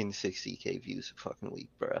not. They getting 60K views a fucking week,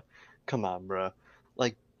 bruh. Come on, bruh.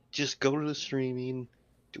 Like, just go to the streaming,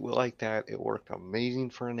 do it like that. It worked amazing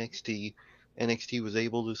for NXT. NXT was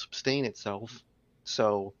able to sustain itself,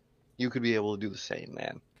 so you could be able to do the same,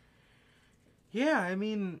 man. Yeah, I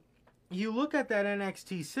mean, you look at that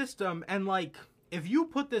NXT system, and like, if you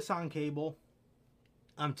put this on cable,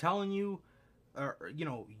 I'm telling you, or you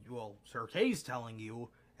know, well, Sir K's telling you,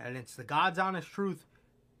 and it's the God's honest truth,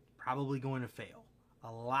 probably going to fail.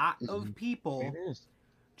 A lot of Mhm. It people is.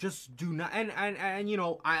 just do not, and you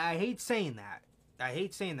know, I hate saying that. I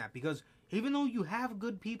hate saying that because even though you have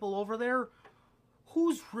good people over there,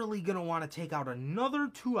 who's really gonna want to take out another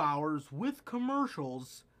 2 hours with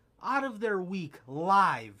commercials out of their week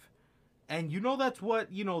live? And you know that's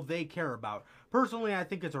what, you know, they care about. Personally, I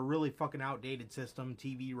think it's a really fucking outdated system,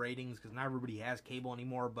 TV ratings, because not everybody has cable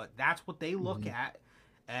anymore, but that's what they look Mhm. at.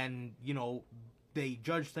 And, you know, they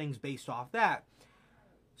judge things based off that.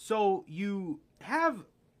 So you have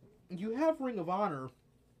Ring of Honor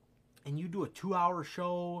and you do a 2 hour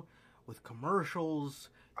show with commercials,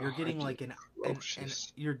 you're Oh, getting it'd be like an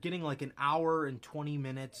atrocious. you're getting like an hour and 20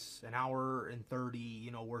 minutes, an hour and 30,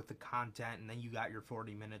 you know, worth of content, and then you got your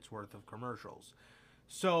 40 minutes worth of commercials.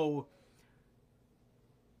 So,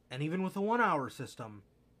 and even with a 1 hour system,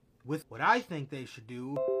 with what I think they should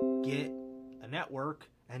do, get a network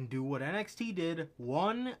and do what NXT did,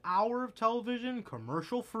 1 hour of television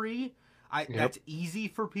commercial free. Yep. That's easy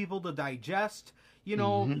for people to digest. You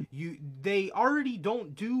know, Hmm. they already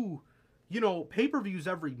don't do, you know, pay-per-views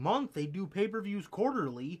every month. They do pay-per-views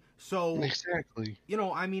quarterly. So, Exactly. you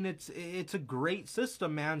know, I mean, it's a great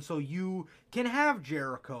system, man. So you can have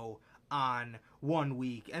Jericho on one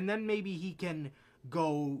week, and then maybe he can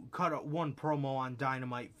go cut one promo on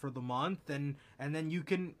Dynamite for the month, and then you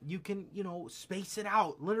can you know space it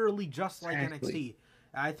out, literally just like Exactly. NXT.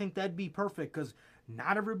 I think that'd be perfect because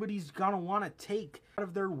not everybody's gonna want to take out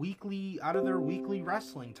of their weekly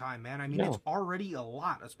wrestling time, man. I mean, it's No. already a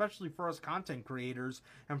lot, especially for us content creators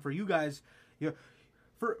and for you guys. You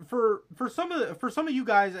for some of you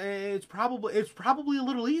guys, it's probably a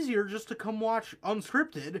little easier just to come watch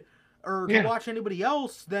unscripted or to Yeah. watch anybody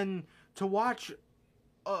else than to watch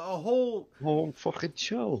a whole Whole fucking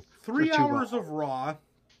show for three 2 hours. hours of Raw.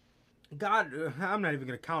 God, I'm not even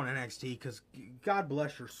gonna count NXT because God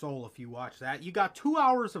bless your soul if you watch that. You got 2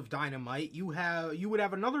 hours of Dynamite. You would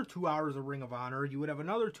have another 2 hours of Ring of Honor. You would have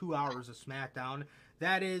another 2 hours of SmackDown.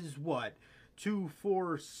 That is what 2,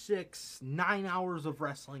 4, 6, 9 hours of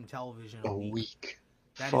wrestling television a A week. week.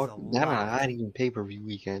 That is Fuck, a not lot. even pay-per-view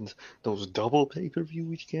weekends. Those double pay-per-view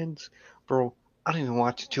weekends, bro. I don't even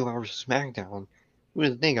watch 2 hours of SmackDown. What do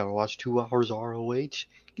you think? I watch 2 hours of ROH?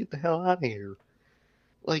 Get the hell out of here.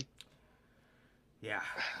 Like, Yeah.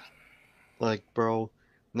 bro,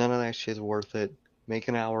 none of that shit's worth it. Make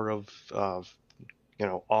an hour of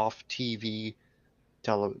off TV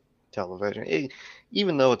tele television.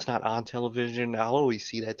 Even though it's not on television, I'll always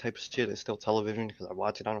see that type of shit as still television because I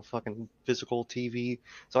watch it on a fucking physical TV.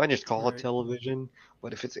 So I just call it Right. television.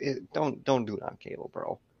 But if don't do it on cable,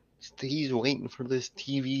 bro. He's waiting for this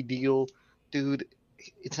TV deal, dude.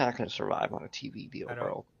 It's not gonna survive on a TV deal, I don't.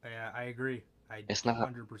 bro. Yeah, I agree. I It's not.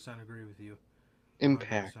 100% agree with you. 100%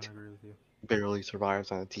 Impact agree with you. barely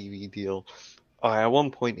survives on a TV deal. At one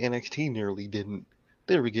point, NXT nearly didn't.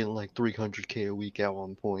 They were getting like 300K a week at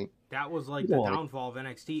one point. That was You like don't the want downfall of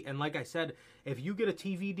NXT. And like I said, if you get a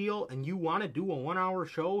TV deal and you want to do a 1 hour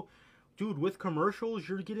show, dude, with commercials,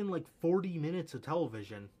 you're getting like 40 minutes of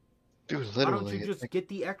television. to, dude, Why don't literally, you it's just like, get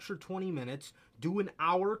the extra 20 minutes, do an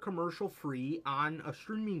hour commercial free on a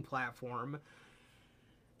streaming platform?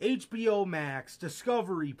 HBO Max,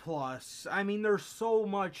 Discovery Plus. I mean, there's so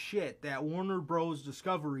much shit that Warner Bros.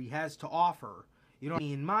 Discovery has to offer. You know what I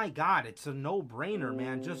mean? My God, it's a no-brainer,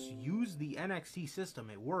 man. Just use the NXT system.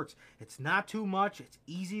 It works. It's not too much. It's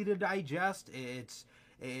easy to digest. It's,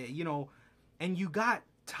 and you got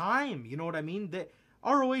time. You know what I mean? That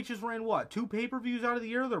ROH has ran what? 2 pay-per-views out of the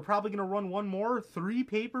year? They're probably going to run one more? 3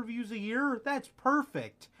 pay-per-views a year? That's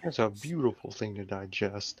perfect. that's a beautiful thing to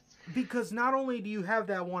digest. Because not only do you have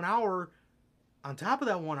that 1 hour, on top of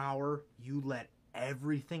that 1 hour, you let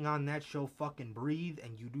everything on that show fucking breathe,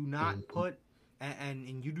 and you do not put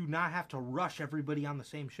and you do not have to rush everybody on the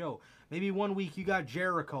same show. Maybe one week you got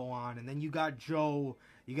Jericho on, and then you got Joe.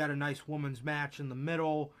 You got a nice women's match in the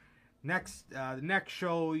middle. The next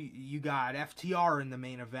show you got FTR in the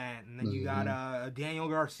main event, and then you got a Daniel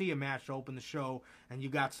Garcia match to open the show, and you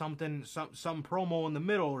got some promo in the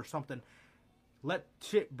middle or something. Let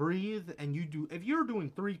shit breathe, and you do. If you're doing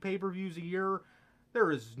 3 pay-per-views a year, there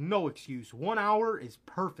is no excuse. 1 hour is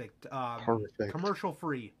perfect. Perfect. Commercial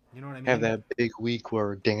free. You know what I mean? Have that big week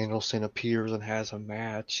where Danielson appears and has a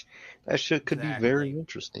match. That shit could be very Exactly.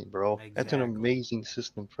 interesting, bro. That's an Exactly. amazing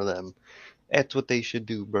system for them. That's what they should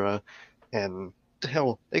do, bro. And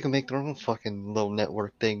hell, they can make their own fucking little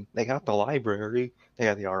network thing. They got the library. They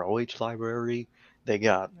got the ROH library. They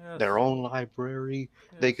got Yes. their own library.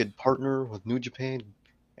 They Yes. could partner with New Japan,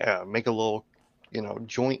 make a little,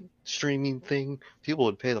 joint streaming thing. People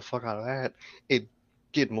would pay the fuck out of that. It'd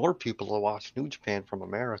get more people to watch New Japan from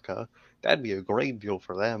America. That'd be a great deal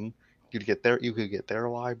for them. You could get their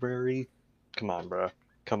library. Come on, bro.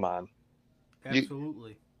 Come on. You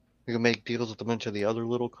Absolutely. you can make deals with a bunch of the other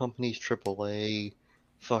little companies, AAA,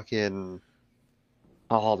 fucking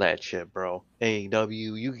all that shit, bro.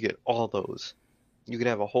 AEW, you could get all those. You could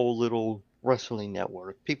have a whole little wrestling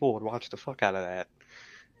network. People would watch the fuck out of that.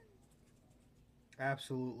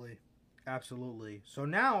 Absolutely. Absolutely. So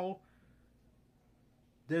now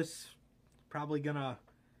this probably gonna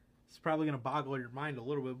it's probably gonna boggle your mind a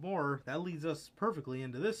little bit more. That leads us perfectly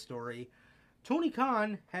into this story. Tony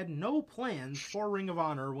Khan had no plans for Ring of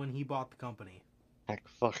Honor when he bought the company. I can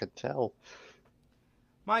fucking tell.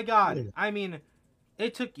 My God, I mean,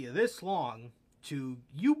 it took you this long to.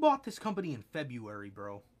 You bought this company in February,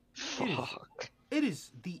 bro. Fuck. It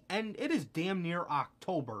is the end. It is damn near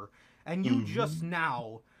October, and you just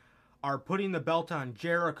now are putting the belt on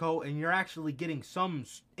Jericho, and you're actually getting some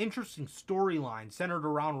interesting storyline centered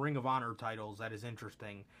around Ring of Honor titles that is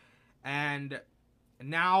interesting. And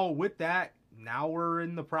now with that, now we're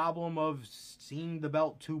in the problem of seeing the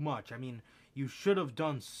belt too much. I mean, you should have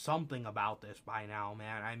done something about this by now,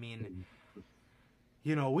 man. I mean,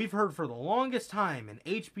 we've heard for the longest time an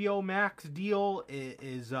HBO Max deal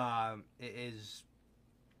is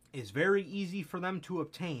very easy for them to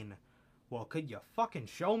obtain. Well, could you fucking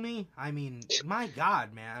show me? I mean, my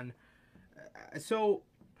God, man. So,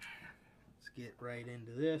 let's get right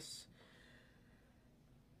into this.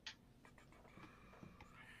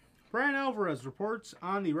 Brian Alvarez reports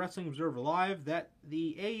on the Wrestling Observer Live that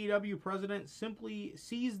the AEW president simply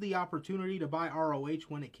seized the opportunity to buy ROH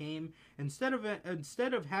when it came, instead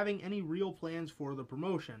of having any real plans for the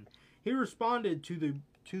promotion. He responded to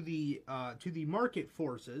the market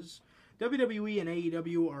forces. WWE and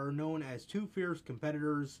AEW are known as two fierce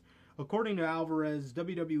competitors. According to Alvarez,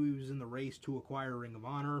 WWE was in the race to acquire Ring of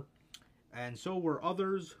Honor, and so were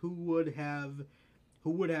others who would have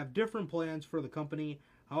different plans for the company.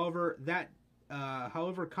 However,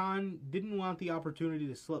 Khan didn't want the opportunity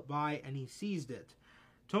to slip by, and he seized it.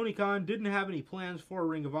 Tony Khan didn't have any plans for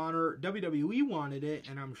Ring of Honor. WWE wanted it,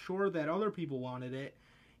 and I'm sure that other people wanted it.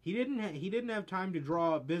 He didn't have time to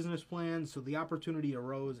draw up business plans, so the opportunity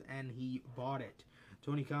arose, and he bought it.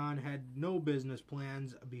 Tony Khan had no business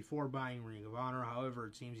plans before buying Ring of Honor. However,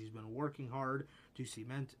 it seems he's been working hard to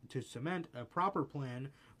cement a proper plan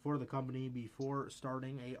for the company before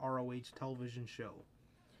starting a ROH television show.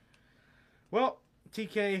 Well,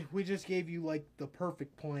 TK, we just gave you like the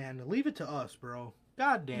perfect plan. Leave it to us, bro.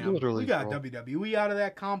 God damn. Literally, We got bro. WWE out of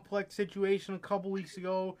that complex situation a couple weeks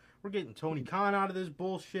ago. We're getting Tony Khan out of this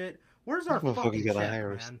bullshit. Where's our Motherfucker fucking gotta check,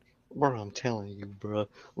 hire us. man? Bro, I'm telling you, bro.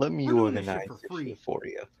 Let me We're doing this organize shit for this free. shit for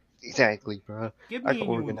you. Exactly, bro. Give I me can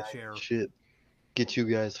and you in the organize chair. this shit. Get you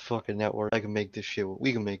guys a fucking network. I can make this shit.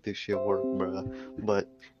 We can make this shit work, bro. But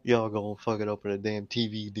y'all gonna fuck it up in a damn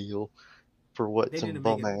TV deal for what? They need to Some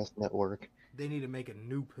make bum ass network. They need to make a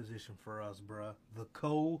new position for us, bruh. The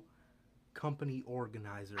co-company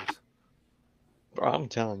organizers. Bro, I'm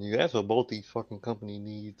telling you, that's what both these fucking company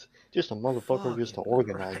needs. Just a motherfucker just to Fucking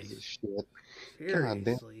organize Christ. this shit. God damn,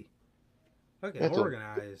 Seriously. Fucking that's what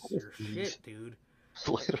organize both your needs. shit, dude.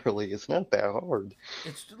 Literally, it's not that hard.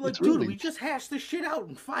 It's like, It's dude, really, we just hashed this shit out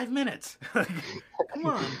in 5 minutes. Come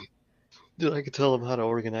on. dude, I could tell them how to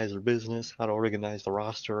organize their business, how to organize the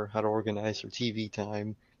roster, how to organize their TV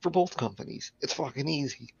time for both companies. It's fucking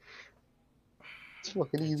easy. It's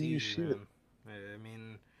fucking It's easy as easy, shit. man. I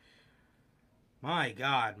mean, my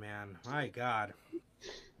God, man. My God.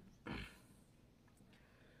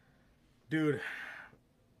 Dude,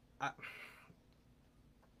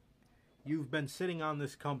 you've been sitting on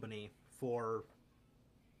this company for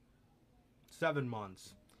 7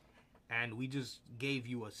 months, and we just gave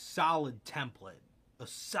you a solid template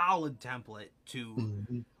to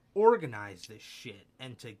Mhm. organize this shit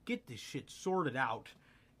and to get this shit sorted out,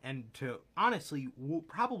 and to honestly,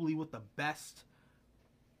 probably what the best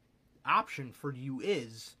option for you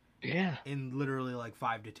is Yeah. in literally like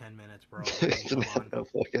 5 to 10 minutes, bro. I mean, It's come not on. that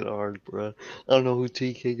fucking hard, bro. I don't know who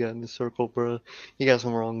TK got in his circle, bro. He got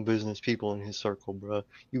some wrong business people in his circle, bro.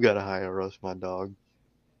 You gotta hire us, my dog.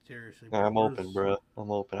 Seriously, bro. I'm open, bro.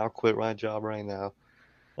 I'm open. I'll quit my job right now.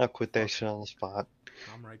 I'll quit that shit on the spot.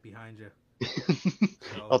 I'm right behind you.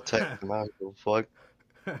 I'll So text him. I don't give a fuck.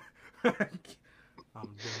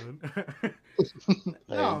 I'm done. I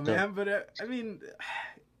No, ain't done. man, but I mean,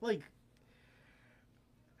 like,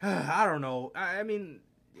 I don't know. I mean,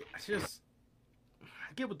 it's just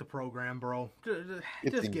get with the program, bro. It's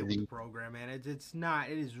Just get with the easy. program, man. It's not.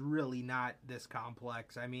 It is really not this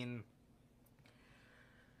complex. I mean,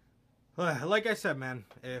 like I said, man,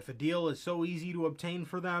 if a deal is so easy to obtain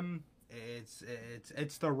for them, it's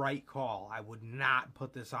the right call. I would not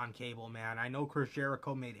put this on cable, man. I know Chris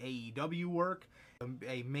Jericho made AEW work,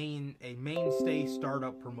 a mainstay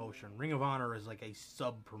startup promotion. Ring of Honor is like a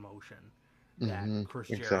sub promotion that Chris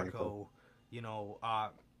Exactly. Jericho, you know,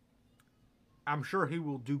 I'm sure he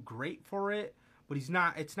will do great for it, but he's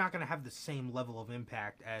not. It's not going to have the same level of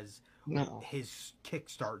impact as No. his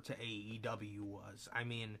kickstart to AEW was. I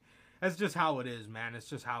mean, that's just how it is, man. It's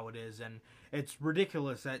just how it is, and it's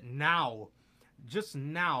ridiculous that now, just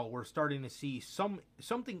now, we're starting to see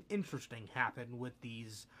something interesting happen with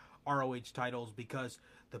these ROH titles, because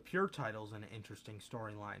the Pure title's an interesting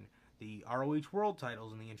storyline. The ROH World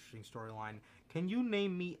title's an interesting storyline. Can you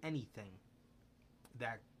name me anything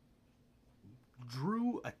that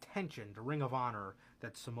drew attention to Ring of Honor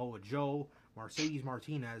that Samoa Joe, Mercedes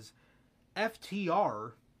Martinez,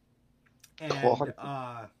 FTR,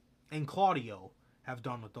 and Claudio have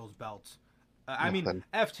done with those belts? I mean, Nothing.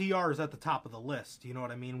 FTR is at the top of the list, you know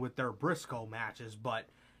what I mean, with their Briscoe matches, but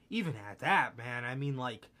even at that, man, I mean,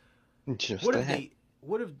 like, Just what if that.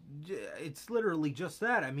 it's literally just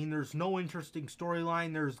that. I mean, there's no interesting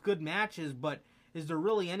storyline, there's good matches, but is there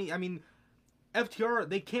really any? I mean, FTR,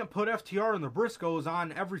 they can't put FTR and the Briscoes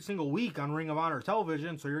on every single week on Ring of Honor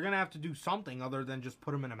television, so you're gonna have to do something other than just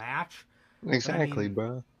put them in a match. Exactly, I mean,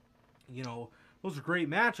 bro. you know, those are great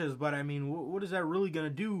matches, but I mean, what is that really gonna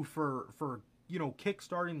do for you know,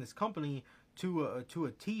 kickstarting this company to a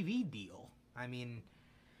TV deal? I mean,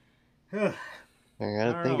 I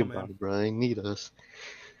gotta don't think know, about man. it, bro. They need us.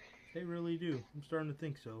 They really do. I'm starting to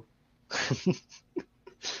think so.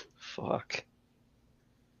 Fuck.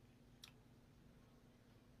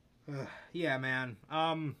 Yeah, man.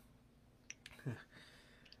 Not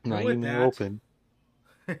with even that, open.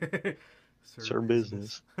 Sir Sir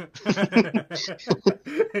business.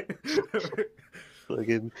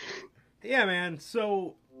 Fucking. Yeah, man.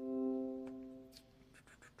 So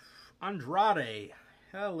Andrade,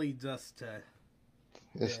 that leads us to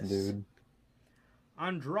This this. dude.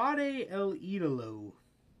 Andrade El Idolo.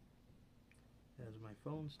 As my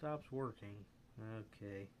phone stops working.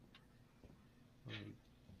 Okay. Let me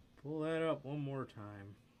pull that up one more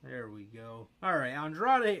time. There we go. Alright,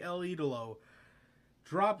 Andrade El Idolo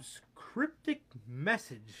drops cryptic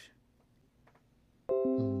message.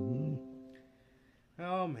 Mhm.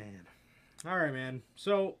 Oh, man. All right, man.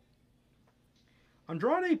 So,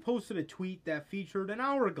 Andrade posted a tweet that featured an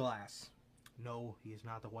hourglass. No, he is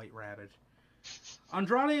not the White Rabbit.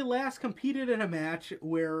 Andrade last competed in a match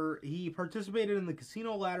where he participated in the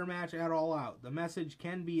casino ladder match at All Out. The message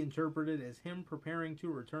can be interpreted as him preparing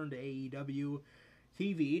to return to AEW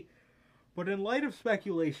TV. But in light of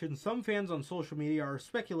speculation, some fans on social media are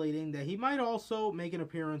speculating that he might also make an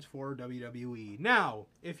appearance for WWE. Now,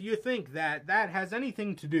 if you think that that has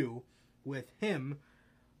anything to do with him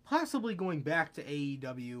possibly going back to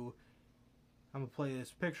AEW, I'm going to play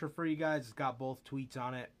this picture for you guys. It's got both tweets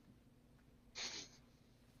on it.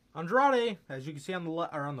 Andrade, as you can see on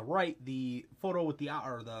the right, the photo with the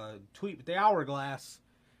tweet with the hourglass,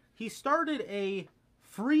 he started a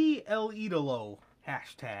free El Idolo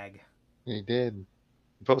hashtag. He did.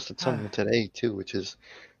 He posted something today too, which is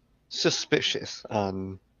suspicious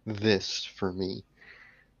on this for me.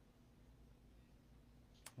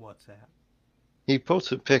 What's that? He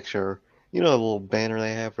posted a picture. You know the little banner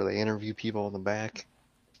they have where they interview people in the back?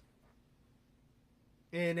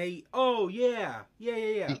 And yeah.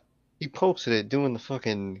 He posted it doing the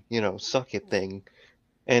fucking, suck it thing.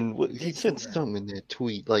 And he said something in that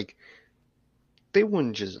tweet, like, they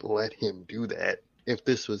wouldn't just let him do that if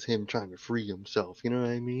this was him trying to free himself. You know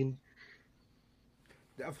what I mean?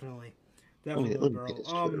 Definitely, Let me bro. get his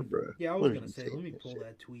Twitter, bro. Yeah, I was What gonna did he say, say let me in pull shit?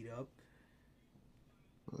 that tweet up.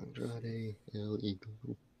 Andrade El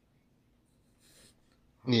Eagle.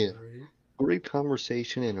 Yeah. Alright. Great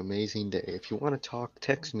conversation and amazing day. If you want to talk,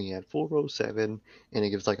 text me at 407, and it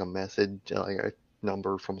gives like a message, like a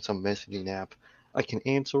number from some messaging app. I can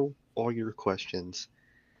answer all your questions.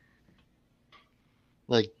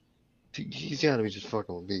 Like, he's gotta be just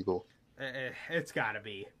fucking with people. It's gotta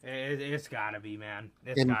be. It's gotta be, man.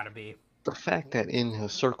 It's And gotta be. the fact that in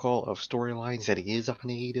his circle of storylines that he is on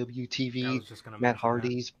AEW I TV, was just gonna Matt mention that.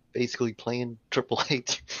 Hardy's basically playing Triple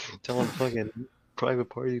H, telling fucking Private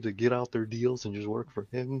Party to get out their deals and just work for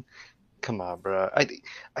him. Come on, bro. I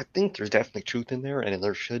think there's definitely truth in there, and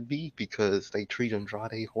there should be, because they treat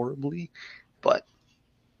Andrade horribly. But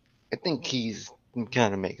I think he's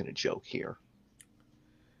kind of making a joke here.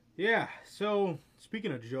 Yeah. So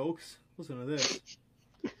speaking of jokes, listen to this.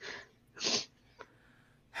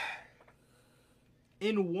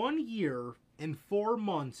 In 1 year and 4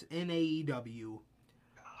 months in AEW,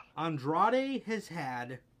 Andrade has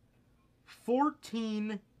had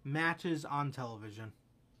 14 matches on television.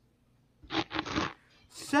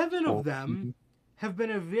 7 of them have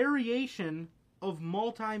been a variation of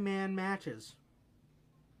multi-man matches.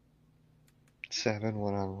 7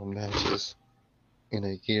 one-on-one matches in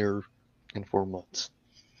a year and 4 months.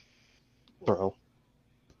 Bro.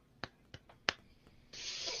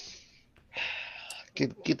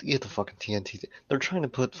 Get the fucking TNT. They're trying to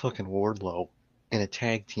put fucking Wardlow in a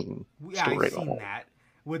tag team Yeah, story. I've seen that.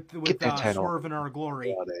 With that title. Swerve in Our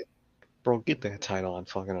Glory. Andrade. Bro, get that title on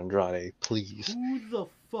fucking Andrade, please. Who the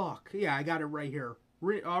fuck? Yeah, I got it right here.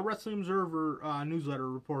 Wrestling Observer newsletter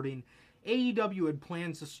reporting AEW had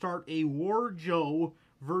plans to start a War Joe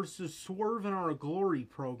versus Swerve in Our Glory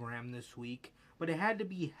program this week, but it had to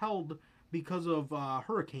be held because of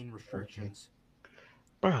hurricane restrictions.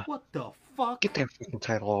 Bruh, what the fuck? Get that fucking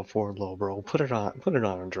title off Wardlow, bro. Put it on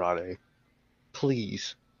Andrade.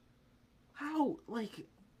 Please. How, like,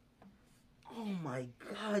 oh my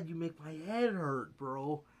god, you make my head hurt,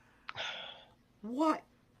 bro. What?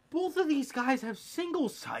 Both of these guys have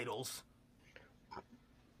singles titles.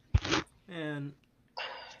 And...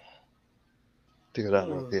 Dude, I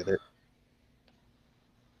don't get it.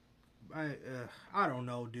 I don't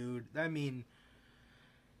know, dude. I mean,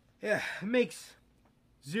 yeah, it makes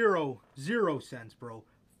zero sense, bro.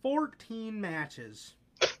 14 matches.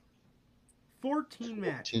 14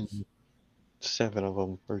 matches. 7 of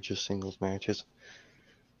them are just singles matches.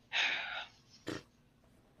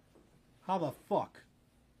 How the fuck?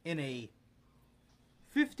 In a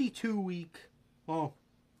 52-week, well,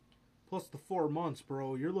 plus the 4 months,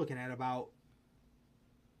 bro, you're looking at about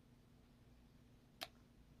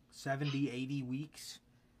 70, 80 weeks.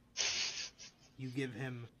 You give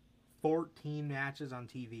him 14 matches on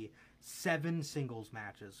TV, 7 singles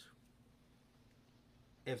matches.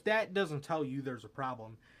 If that doesn't tell you there's a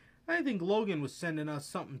problem, I think Logan was sending us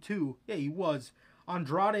something too. Yeah, he was.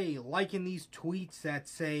 Andrade liking these tweets that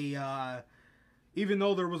say, even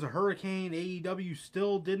though there was a hurricane, AEW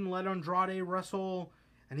still didn't let Andrade wrestle,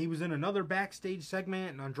 and he was in another backstage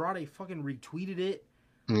segment, and Andrade fucking retweeted it.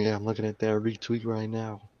 Yeah, I'm looking at that retweet right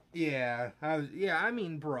now. Yeah, I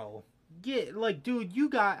mean, bro, dude, you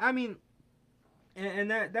got, I mean,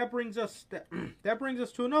 And that brings us that brings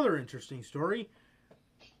us to another interesting story.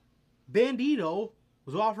 Bandito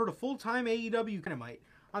was offered a full-time AEW Dynamite.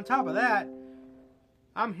 On top of that,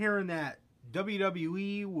 I'm hearing that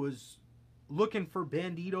WWE was looking for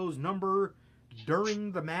Bandito's number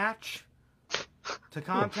during the match to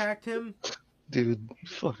contact him. Dude,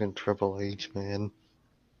 fucking Triple H, man.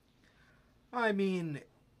 I mean,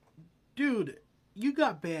 dude, you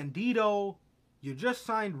got Bandito, you just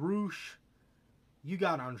signed Roosh, you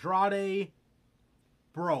got Andrade.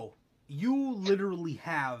 Bro, you literally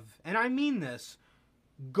have, and I mean this,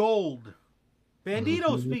 gold.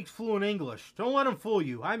 Bandito speaks fluent English. Don't let him fool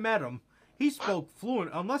you. I met him. He spoke fluent,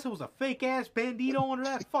 unless it was a fake-ass Bandito under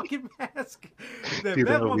that fucking mask. That Dude,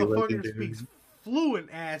 that'll be motherfucker legendary. speaks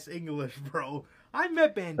fluent-ass English, bro. I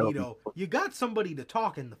met Bandito. You got somebody to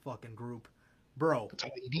talk in the fucking group. Bro, That's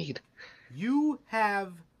all you need. you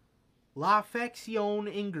have La Facción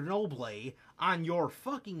Ingoble on your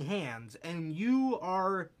fucking hands, and you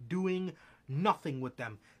are doing nothing with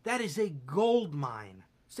them. That is a gold mine.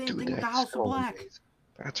 Same Dude, thing with the that's House of so Black. amazing.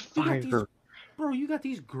 That's You got fire. Bro, you got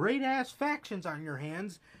these great-ass factions on your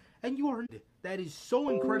hands, and you are... That is so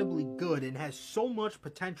incredibly good and has so much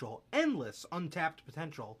potential, endless untapped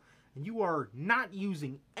potential, and you are not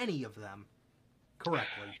using any of them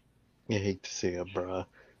correctly. You hate to see it, bruh.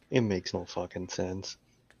 It makes no fucking sense.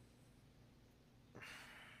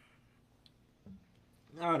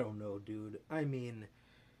 I don't know, dude. I mean...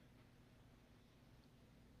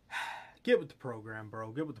 Get with the program,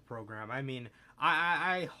 bro. Get with the program. I mean,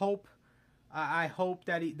 I hope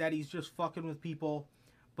that he's just fucking with people,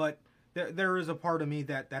 but there is a part of me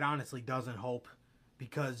that honestly doesn't hope,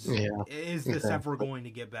 because is this ever going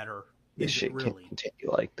to get better? This Is shit it really? can't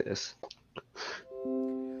continue like this.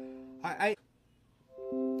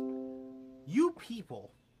 You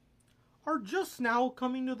people are just now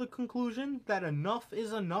coming to the conclusion that enough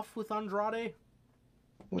is enough with Andrade.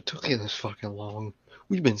 What took you this fucking long?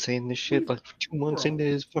 We've been saying this shit like 2 months Bro. into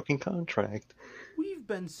his fucking contract. We've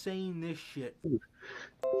been saying this shit.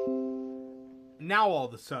 Now all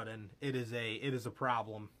of a sudden it is a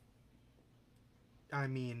problem. I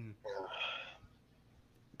mean,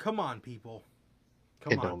 come on, people.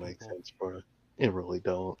 Come It on, don't make people. sense, bro. It really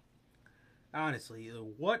don't. Honestly,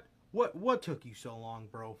 what took you so long,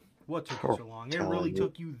 bro? What took you so long? It telling really you.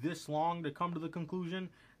 took you this long to come to the conclusion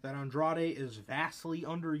that Andrade is vastly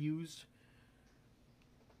underused?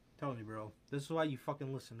 Tell me, bro. This is why you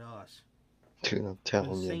fucking listen to us. Dude, I'm Been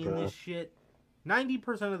telling you, saying bro. this shit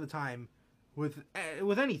 90% of the time with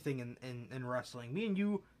anything in wrestling. Me and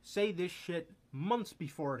you say this shit months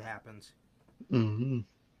before it happens. Mm-hmm.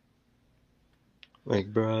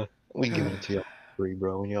 Like, bro, we give it to y'all for free,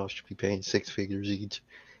 bro, and y'all should be paying 6 figures each.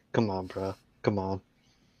 Come on, bro. Come on.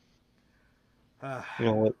 You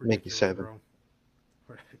know what? Make it 7. Bro.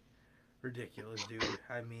 Ridiculous, dude.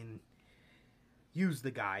 I mean, use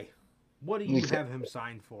the guy. What do you have him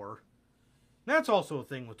signed for? That's also a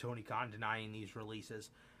thing with Tony Khan denying these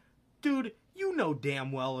releases. Dude, you know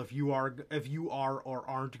damn well if you are or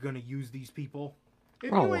aren't going to use these people.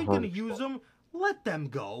 If you ain't going to use them, let them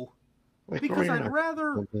go. Like, Because bro, I'd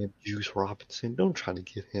rather... Juice Robinson, don't try to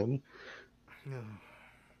get him.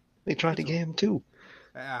 They tried to get him too.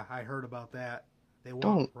 Yeah, I heard about that. They want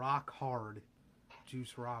Don't. rock hard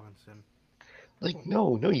Juice Robinson. Like,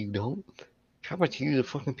 no, you don't. How about you use the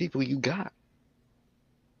fucking people you got?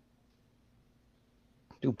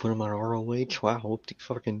 Dude, put him on ROH. Wow, what do you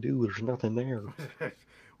fucking do? There's nothing there.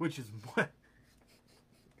 which is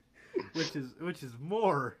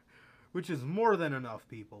more than enough,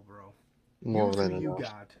 people, bro. More Use than who enough. you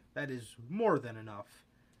got. That is more than enough.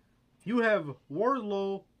 You have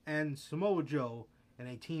Wardlow and Samoa Joe and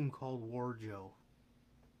a team called War Joe.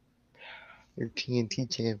 Your TNT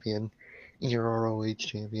champion, your ROH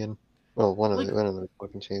champion. Well, one of the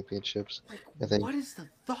fucking championships. Like, I think. what is the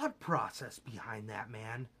thought process behind that,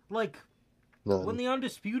 man? Like, None. when the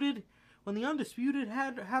Undisputed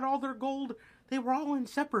had all their gold, they were all in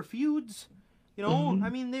separate feuds. You know, Mhm. I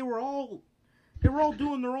mean, they were all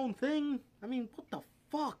doing their own thing. I mean, what the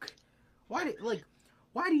fuck? Why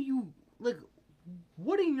do you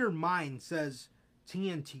what in your mind says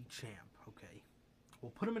TNT champ? Okay,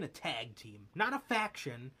 we'll put him in a tag team, not a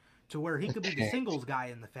faction, to where he could be the singles guy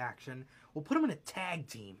in the faction. We'll put him in a tag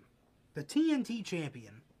team, the TNT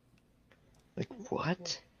champion. Like,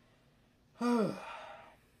 what?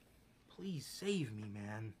 Please save me,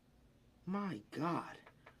 man. My God.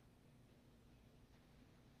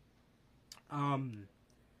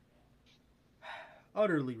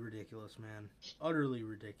 Utterly ridiculous, man. Utterly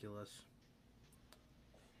ridiculous.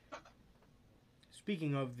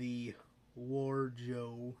 Speaking of the War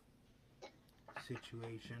Joe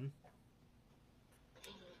situation.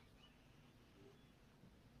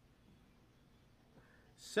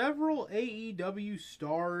 Several AEW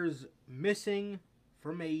stars missing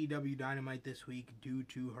from AEW Dynamite this week due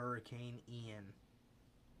to Hurricane Ian.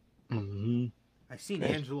 Mm-hmm. I seen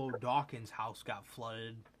Angelo Dawkins' house got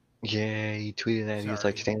flooded. Yeah, he tweeted that he was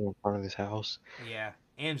like standing in front of his house. Yeah,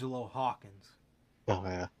 Angelo Hawkins. Oh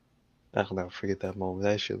yeah, I'll never forget that moment.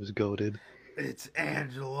 That shit was goated. It's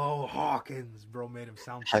Angelo Hawkins, bro. Made him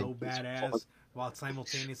sound so badass while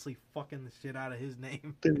simultaneously fucking the shit out of his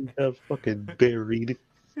name. Then he got fucking buried.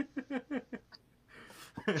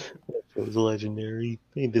 That was legendary.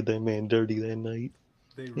 They did that man dirty that night.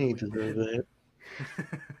 They He really ain't deserve did. that.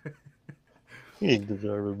 He ain't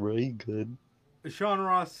deserve it, bro. He good. Sean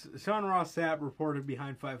Ross Sapp reported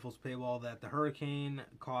behind Fightful's paywall that the hurricane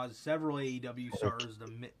caused several AEW stars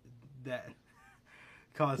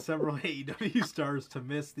to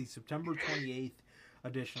miss the September 28th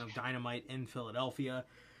edition of Dynamite in Philadelphia.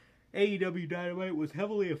 AEW Dynamite was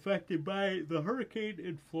heavily affected by the hurricane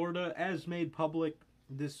in Florida, as made public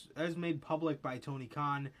by Tony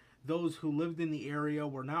Khan. Those who lived in the area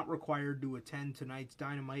were not required to attend tonight's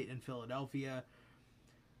Dynamite in Philadelphia.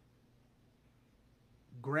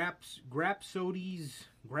 Grapsody's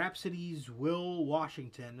Will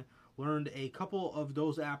Washington learned a couple of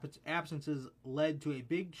those absences led to a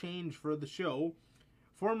big change for the show.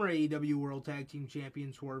 Former AEW World Tag Team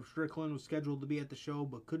Champion Swerve Strickland was scheduled to be at the show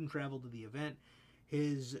but couldn't travel to the event.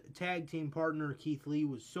 His tag team partner Keith Lee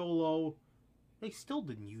was solo. They still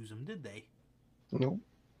didn't use him, did they? Nope.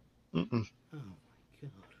 Mm-mm. Oh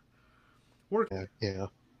my god. Yeah.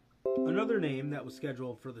 Another name that was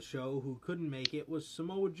scheduled for the show who couldn't make it was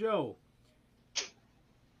Samoa Joe.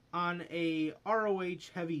 On a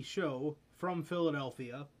ROH heavy show from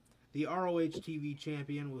Philadelphia, the ROH TV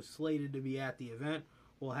champion was slated to be at the event.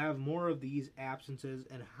 We'll have more of these absences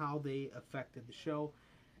and how they affected the show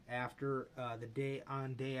after day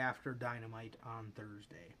after Dynamite on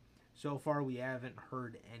Thursday. So far, we haven't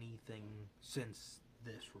heard anything since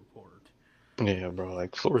this report. Yeah, bro.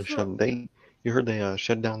 Like Florida you heard they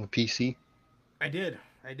shut down the PC? I did.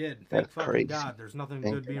 Thank That's fucking crazy. God. There's nothing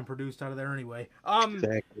Thank good being produced out of there anyway.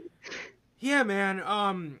 Exactly. Yeah, man.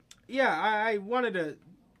 I wanted to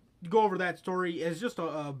go over that story as just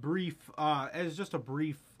a brief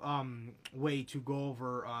way to go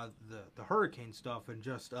over the hurricane stuff and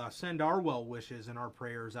just send our well wishes and our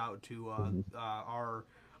prayers out to our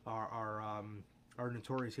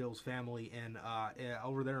Notorious Heels family and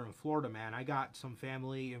over there in Florida, man. I got some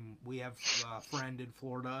family and we have a friend in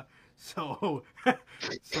Florida, so bro.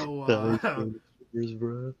 But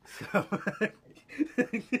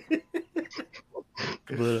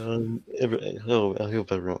I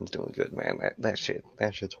hope everyone's doing good, man. That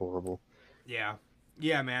shit's horrible. Yeah,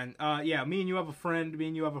 man. Me and you have a friend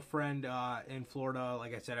in Florida.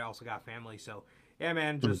 Like I said, I also got family, so yeah,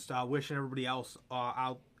 man. Just wishing everybody else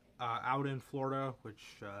out in Florida,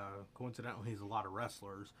 which coincidentally is a lot of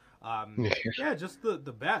wrestlers. Yeah, just the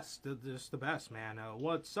best, just the best, man.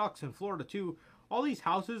 What sucks in Florida too, all these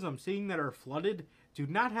houses I'm seeing that are flooded do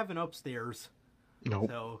not have an upstairs.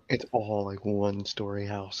 Nope. So, it's all like 1-story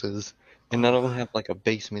houses, and none of them have like a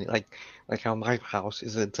basement. Like how my house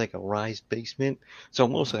is, it's like a raised basement, so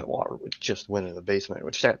most of that water would just went in the basement,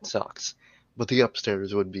 which that sucks. But the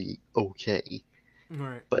upstairs would be okay.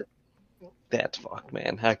 right. But that's fucked,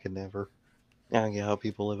 man. I could never. I don't get how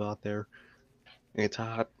people live out there. It's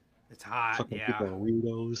hot. It's hot. Fucking Yeah. people are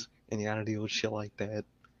weirdos, and you gotta deal with shit like that.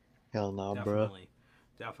 Hell no, bro.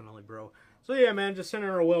 Definitely, bro. So yeah, man, just sending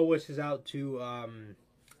our well wishes out to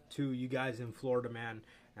you guys in Florida, man,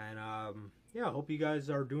 and I hope you guys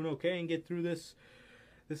are doing okay and get through this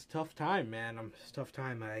tough time, man. This tough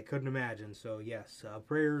time I couldn't imagine. So yes,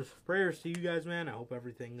 prayers to you guys, man. I hope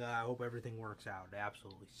everything works out. It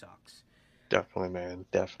absolutely sucks. Definitely, man.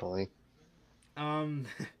 Definitely. I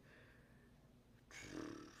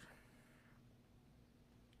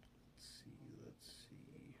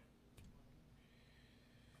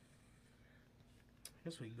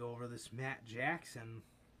guess we can go over this Matt Jackson.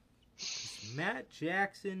 Matt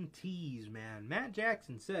Jackson tease, man. Matt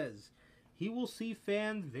Jackson says he will see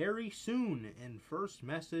fans very soon in first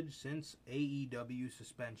message since AEW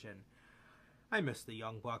suspension. I miss the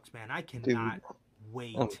Young Bucks, man. I cannot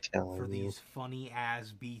wait for these funny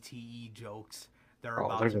ass BTE jokes they're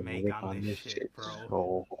about to make on this shit, bro.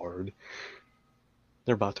 So hard.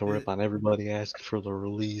 They're about to rip on everybody asking for the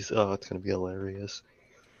release. Oh, it's gonna be hilarious.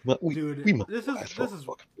 But this is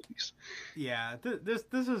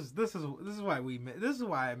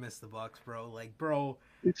why I miss the Bucks, bro. Like, bro,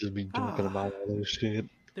 they just be talking about all this shit.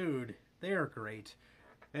 Dude, they are great.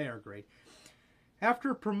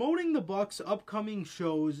 After promoting the Bucks' upcoming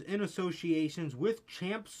shows in associations with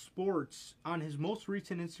Champ Sports on his most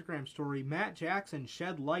recent Instagram story, Matt Jackson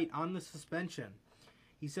shed light on the suspension.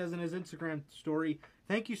 He says in his Instagram story,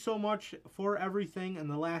 "Thank you so much for everything in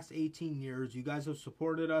the last 18 years. You guys have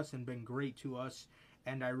supported us and been great to us,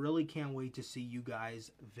 and I really can't wait to see you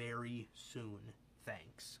guys very soon.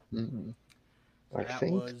 Thanks." Mm-hmm. So I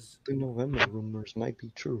think the November rumors might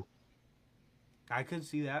be true. I could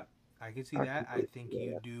see that. I think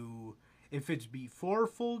you do. If it's before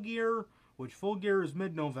Full Gear, which Full Gear is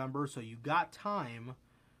mid-November, so you got time.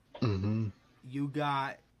 Mm-hmm. You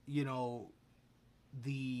got,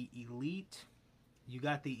 the Elite. You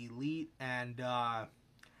got the Elite, and I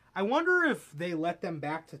wonder if they let them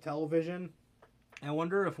back to television. I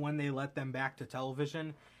wonder if when they let them back to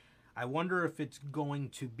television, I wonder if it's going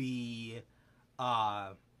to be...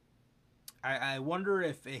 I wonder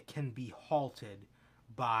if it can be halted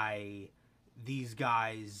by these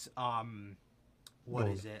guys,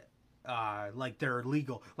 is it? Like they're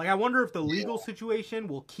legal. Like, I wonder if the legal situation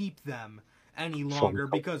will keep them any longer,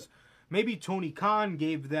 because maybe Tony Khan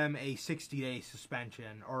gave them a 60-day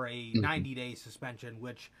suspension or a 90-day suspension,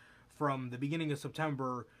 which from the beginning of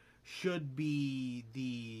September should be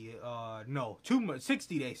the,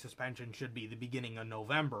 60-day suspension should be the beginning of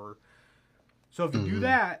November. So if you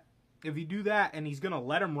do that, and he's going to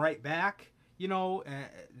let him right back,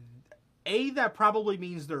 that probably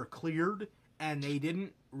means they're cleared and they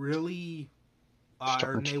didn't really,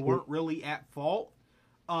 or they weren't really at fault.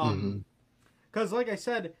 Because like I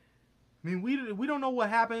said, I mean, we don't know what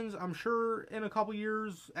happens. I'm sure in a couple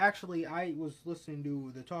years. Actually, I was listening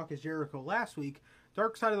to the Talk is Jericho last week.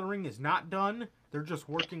 Dark Side of the Ring is not done. They're just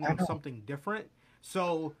working on something different.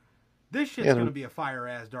 So this shit's going to be a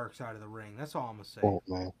fire-ass Dark Side of the Ring. That's all I'm going to say. Oh,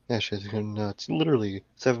 man. That shit's going nuts. Literally,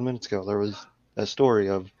 7 minutes ago, there was a story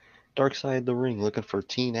of Dark Side of the Ring looking for a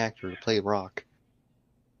teen actor to play Rock.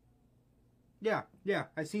 Yeah,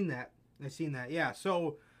 I seen that. Yeah,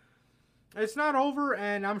 so it's not over,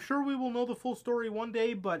 and I'm sure we will know the full story one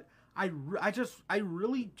day, but I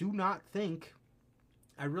really do not think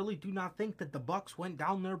that the Bucks went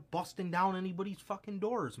down there busting down anybody's fucking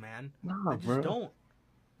doors, man. Nah, I just bro. don't.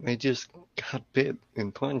 They just got bit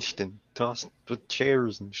and punched and tossed with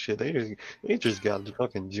chairs and shit. They just got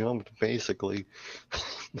fucking jumped, basically.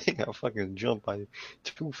 They got fucking jumped by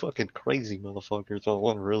 2 fucking crazy motherfuckers. Well,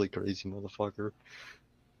 1 really crazy motherfucker.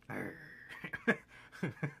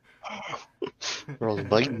 They're all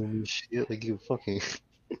biting them and shit. Like, you fucking...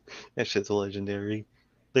 That shit's legendary.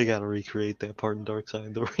 They gotta recreate that part in Dark Side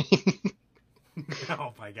of the Ring.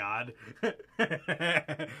 Oh my god.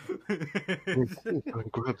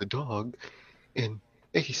 Grab the dog, and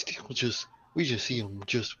he still we just see him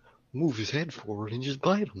just move his head forward and just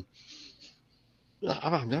bite him.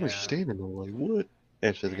 I'm not understanding though, like, what?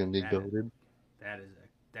 That shit's gonna be goated. That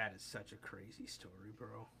is such a crazy story,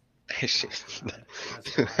 bro. That's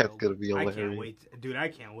gonna be hilarious. I can't wait, dude. I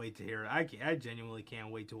can't wait to hear it. I genuinely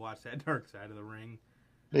can't wait to watch that Dark Side of the Ring.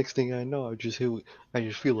 Next thing I know, I just feel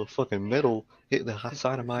a fucking metal hit the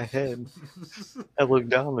side of my head. I look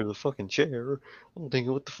down, there's a fucking chair. I'm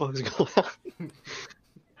thinking, what the fuck's going on?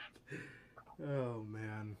 Oh,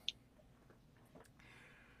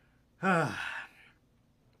 man.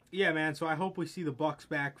 Yeah, man, so I hope we see the Bucks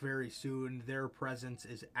back very soon. Their presence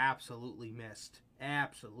is absolutely missed.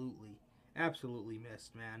 Absolutely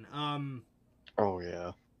missed, man. Oh,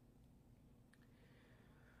 yeah.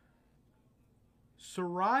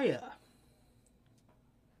 Saraya,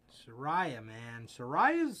 man.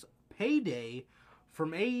 Saraya's payday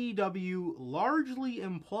from AEW largely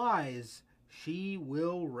implies she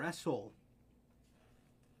will wrestle.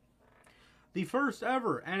 The first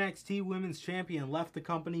ever NXT Women's Champion left the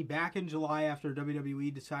company back in July after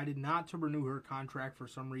WWE decided not to renew her contract for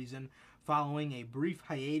some reason. Following a brief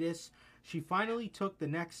hiatus, she finally took the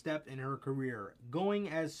next step in her career, going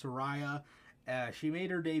as Saraya. She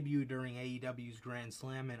made her debut during AEW's Grand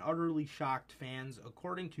Slam and utterly shocked fans.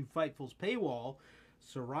 According to Fightful's paywall,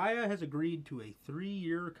 Saraya has agreed to a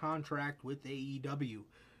 3-year contract with AEW.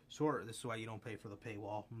 This is why you don't pay for the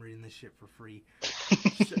paywall. I'm reading this shit for free.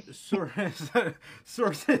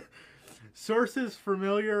 Sources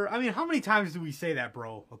familiar. I mean, how many times do we say that,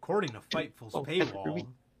 bro? According to Fightful's paywall.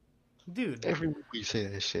 Dude. Every week we say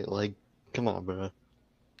that shit. Like, come on, bro.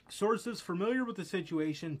 Sources familiar with the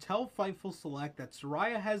situation tell Fightful Select that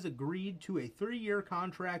Saraya has agreed to a 3-year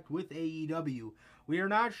contract with AEW. We are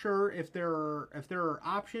not sure if there are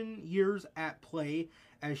option years at play,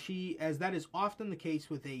 as that is often the case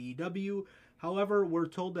with AEW. However, we're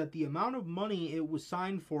told that the amount of money it was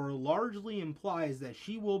signed for largely implies that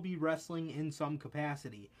she will be wrestling in some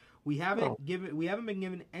capacity. We haven't been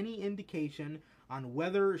given any indication on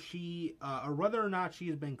whether she or whether or not she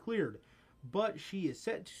has been cleared, but she is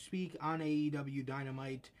set to speak on AEW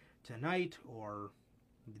Dynamite tonight or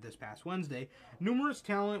this past Wednesday. Numerous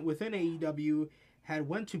talent within AEW had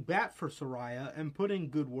went to bat for Saraya and put in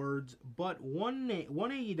good words, but one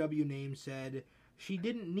AEW name said she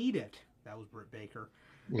didn't need it. That was Britt Baker.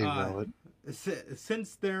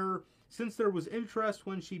 Since there was interest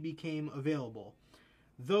when she became available.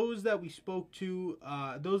 Those that we spoke to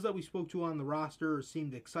on the roster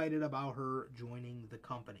seemed excited about her joining the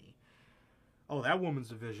company. Oh, that woman's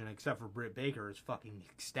division, except for Britt Baker, is fucking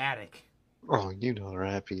ecstatic. Oh, you know they're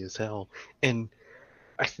happy as hell. And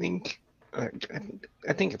I think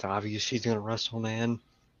it's obvious she's gonna wrestle, man.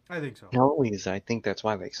 I think so. Not only is I think that's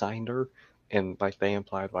why they signed her, and like they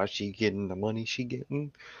implied why she getting the money she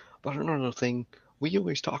getting, but another thing, we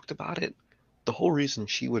always talked about it. The whole reason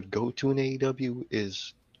she would go to an AEW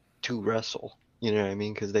is to wrestle. You know what I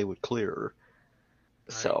mean? Because they would clear her.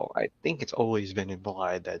 Right. So I think it's always been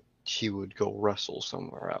implied that she would go wrestle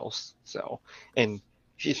somewhere else. So, and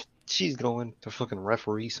she's going to fucking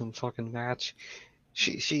referee some fucking match.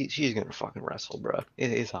 She's gonna fucking wrestle, bro.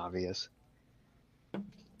 It's obvious.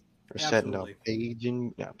 They're setting up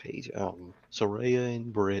Saraya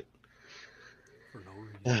and Britt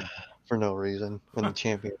for no reason. And the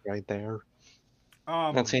champion right there.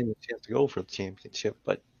 Not saying that she has to go for the championship,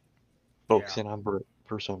 but focusing on Britt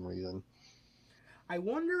for some reason. I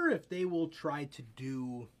wonder if they will try to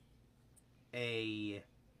do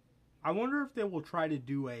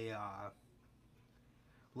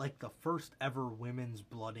like the first ever women's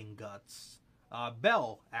Blood and Guts.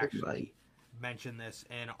 Belle actually mentioned this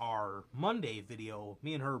in our Monday video.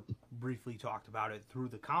 Me and her briefly talked about it through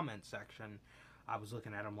the comment section. I was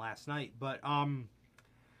looking at them last night, but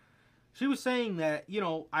she was saying that, you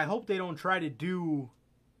know, I hope they don't try to do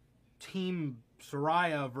Team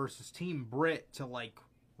Saraya versus Team Britt to like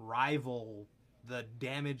rival the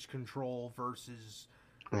Damage Control versus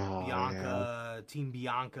Bianca, Team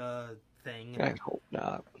Bianca thing. I hope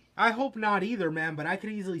not. I hope not either, man, but I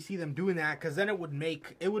could easily see them doing that, because then it would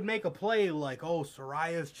make a play like, oh,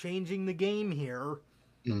 Saraya's changing the game here.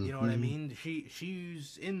 Mm-hmm. You know what I mean?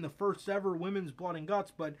 She's in the first ever women's Blood and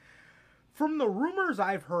Guts, but from the rumors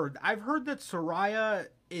I've heard that Saraya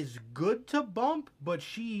is good to bump, but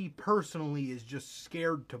she personally is just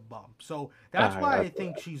scared to bump. So that's why I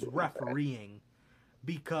think she's refereeing,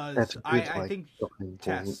 because I think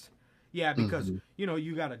test. Yeah, because, you know,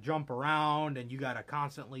 you got to jump around and you got to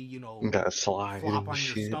constantly, you know, gotta slide flop on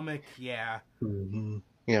your stomach. Yeah. Mm-hmm.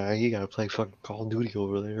 Yeah, you got to play fucking Call of Duty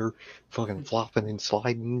over there, fucking flopping and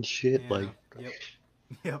sliding and shit. Yeah.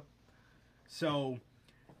 Yep. So,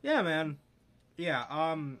 yeah, man. Yeah.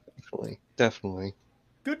 Definitely.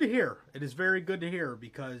 Good to hear. It is very good to hear,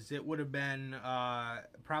 because it would have been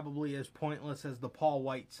probably as pointless as the Paul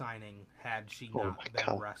White signing had she not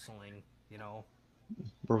been wrestling, you know.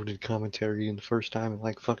 Bro did commentary in the first time in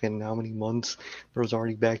like fucking how many months? Bro's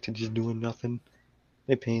already back to just doing nothing.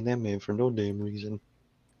 They paying that man for no damn reason.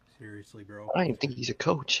 Seriously, bro. I don't even think he's a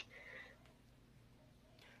coach.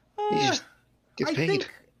 He just gets paid. I think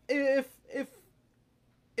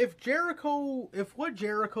if what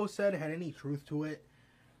Jericho said had any truth to it,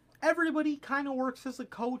 everybody kind of works as a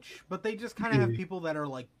coach, but they just kind of have people that are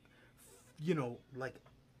like, you know, like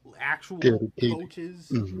actual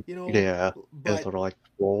coaches, you know. Yeah, as sort of like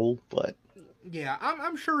role, but yeah,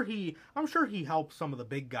 I'm sure he helps some of the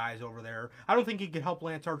big guys over there. I don't think he could help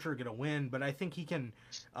Lance Archer get a win, but I think he can,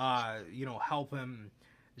 you know, help him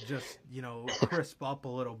just, you know, crisp up a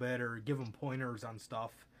little bit or give him pointers on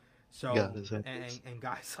stuff. So and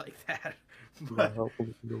guys like that. But, help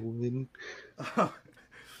him get a win.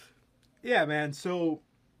 Yeah, man. So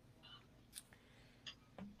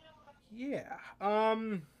yeah,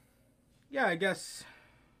 yeah, I guess.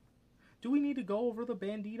 Do we need to go over the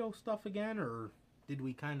Bandito stuff again, or did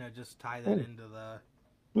we kind of just tie that into the...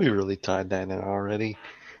 We really tied that in already.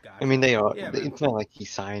 Gotcha. I mean, they are. Yeah, it's not like he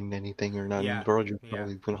signed anything or nothing. Yeah. Bro just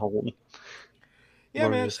probably went home. Yeah,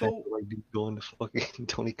 man, so... Like, going to fucking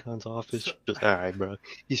Tony Khan's office. So... Just, all right, bro.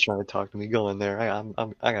 He's trying to talk to me. Go in there. I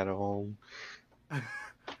got a home.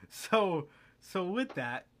 So with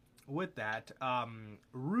that,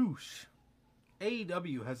 Roosh,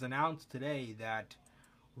 AEW has announced today that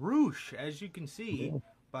Roosh, as you can see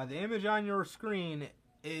by the image on your screen,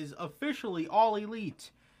 is officially All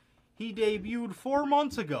Elite. He debuted 4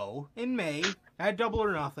 months ago in May at Double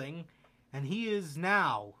or Nothing, and he is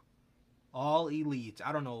now All Elite.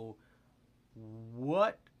 I don't know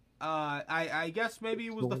what I guess maybe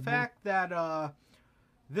it was the fact that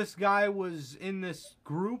this guy was in this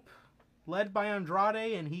group led by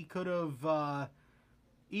Andrade, and he could have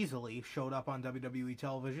easily showed up on WWE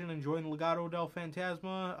television and joined Legado del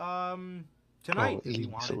Fantasma tonight if he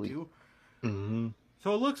wanted to. Mm-hmm.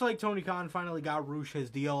 So it looks like Tony Khan finally got Roosh his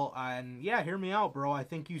deal, and yeah, hear me out, bro. I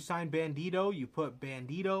think you signed Bandito. You put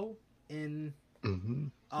Bandito in. Mm-hmm.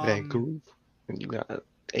 That group. You got an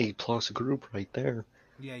A+ group right there.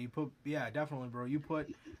 Yeah, definitely, bro. You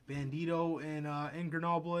put Bandito in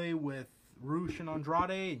Grenoble with Roosh and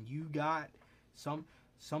Andrade, and you got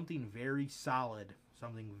something very solid.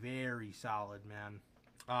 Something very solid, man.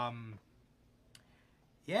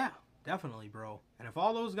 Yeah, definitely, bro. And if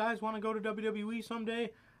all those guys want to go to WWE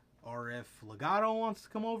someday, or if Legado wants to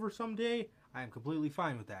come over someday, I am completely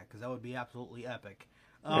fine with that, because that would be absolutely epic.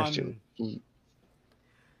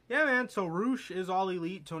 Yeah, man, so Roosh is all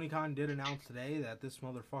elite. Tony Khan did announce today that this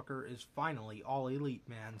motherfucker is finally all elite,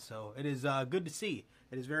 man. So it is good to see.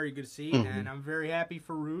 It is very good to see, and I'm very happy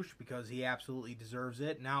for Roosh because he absolutely deserves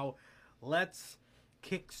it. Now, let's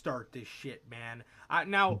kickstart this shit, man.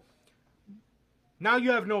 Now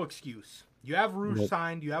you have no excuse. You have Roosh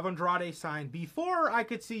signed. You have Andrade signed. Before, I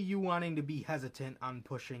could see you wanting to be hesitant on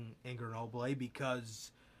pushing Grenoble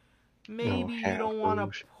because maybe you don't want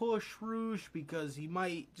to push Roosh because he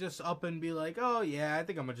might just up and be like, oh, yeah, I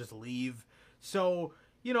think I'm going to just leave. So,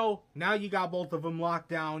 now you got both of them locked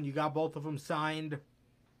down. You got both of them signed.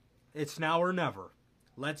 It's now or never.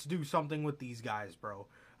 Let's do something with these guys, bro.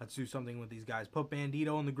 Let's do something with these guys. Put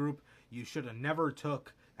Bandito in the group. You should have never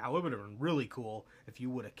took... Now, it would have been really cool if you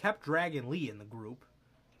would have kept Dragon Lee in the group.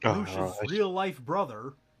 Roosh's real-life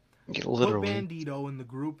brother. Yeah, literally. Put Bandito in the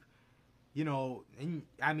group. And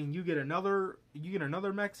I mean, you get another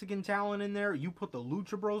Mexican talent in there. You put the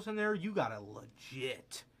Lucha Bros in there. You got a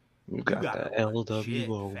legit. You got the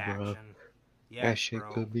LWO, bro. Yeah, that shit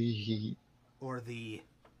could be heat. Or the.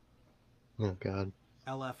 Oh God.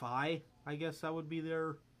 LFI, I guess that would be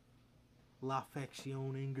their La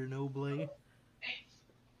Facción Grenoble.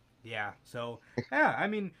 Yeah. So yeah, I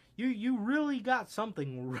mean, you really got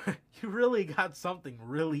something. You really got something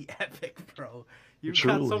really epic, bro. You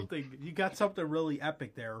got something really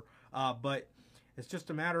epic there. But it's just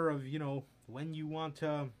a matter of when you want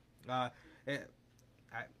to. I'm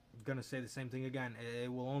gonna say the same thing again.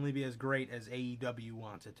 It will only be as great as AEW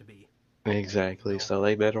wants it to be. Exactly. So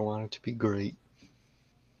they better want it to be great.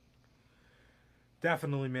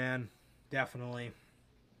 Definitely, man. Definitely.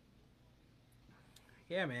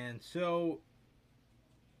 Yeah, man. So.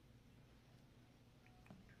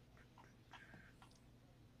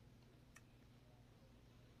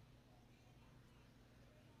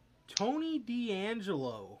 Tony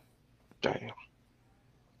D'Angelo. Damn.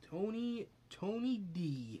 Tony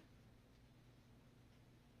D.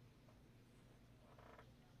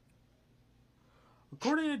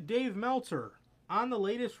 According to Dave Meltzer, on the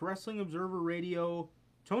latest Wrestling Observer Radio,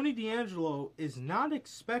 Tony D'Angelo is not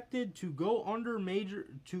expected to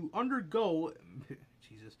undergo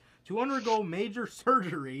major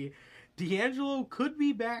surgery. D'Angelo could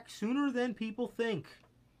be back sooner than people think.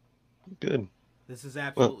 Good. This is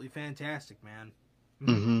absolutely fantastic, man.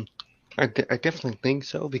 Mm-hmm. I definitely think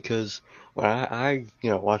so because when I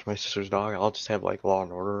watch my sister's dog, I'll just have like Law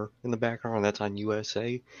and Order in the background. That's on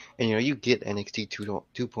USA, and you get NXT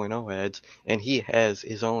 2.0 ads, and he has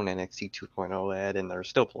his own NXT 2.0 ad, and they're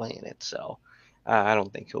still playing it. So I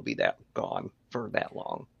don't think he'll be that gone for that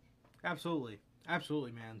long. Absolutely,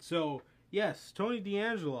 man. So yes, Tony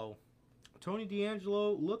D'Angelo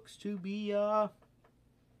looks to be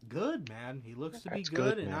good, man. He looks to be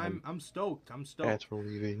good, and I'm stoked. That's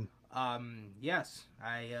relieving. Yes,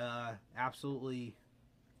 I absolutely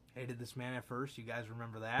hated this man at first. You guys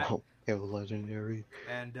remember that? Oh, it was legendary.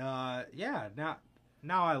 And yeah,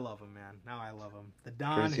 now I love him, man. Now I love him. The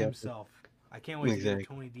Don himself. I can't wait to get a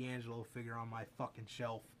Tony D'Angelo figure on my fucking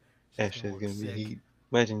shelf. That shit's gonna be heat.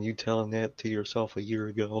 Imagine you telling that to yourself a year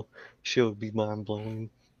ago. Shit would be mind blowing.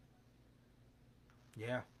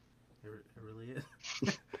 Yeah, it really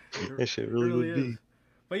is. That shit really would be.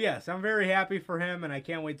 But yes, I'm very happy for him, and I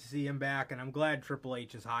can't wait to see him back. And I'm glad Triple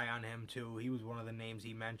H is high on him too. He was one of the names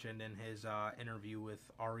he mentioned in his interview with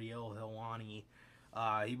Ariel Helwani.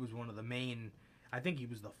 He was one of the main. I think he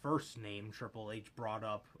was the first name Triple H brought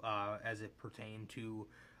up as it pertained to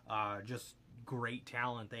just great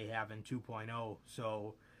talent they have in 2.0.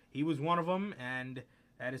 So he was one of them, and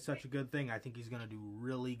that is such a good thing. I think he's going to do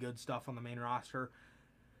really good stuff on the main roster.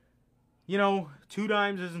 2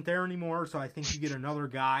 Dimes isn't there anymore, so I think you get another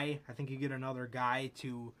guy.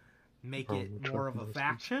 To make it more of a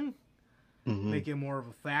faction. Mm-hmm. Make it more of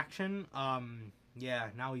a faction. Yeah,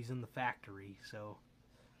 now he's in the factory, so...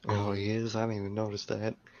 Oh, he is? I didn't even notice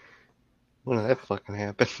that. When did that fucking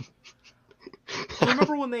happen? So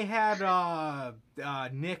remember when they had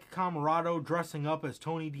Nick Camarado dressing up as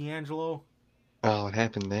Tony D'Angelo? Oh, it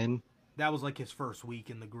happened then? That was like his first week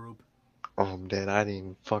in the group. Oh, I'm dead. I didn't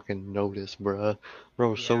even fucking notice, bruh.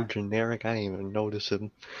 Bro was so Yeah, generic, I didn't even notice him.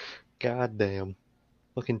 God damn.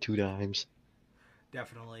 Fucking 2 times.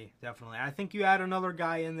 definitely. I think you add another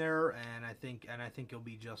guy in there, and I think he'll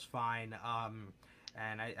be just fine.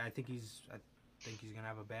 And I think he's gonna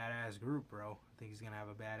have a badass group, bro. I think he's gonna have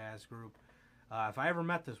a badass group. If I ever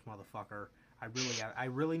met this motherfucker, I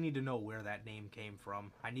really need to know where that name came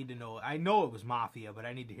from. I need to know. I know it was Mafia, but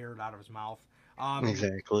I need to hear it out of his mouth.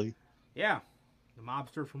 Exactly. Yeah, the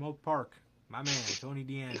mobster from Oak Park, my man Tony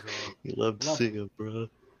D'Angelo. He loved to Love sing him. it, bruh.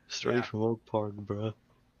 Straight Yeah. from Oak Park, bruh.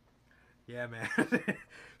 Yeah, man.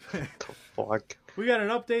 The fuck? We got an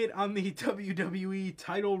update on the WWE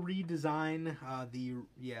title redesign. The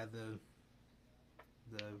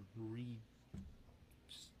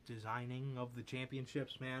redesigning of the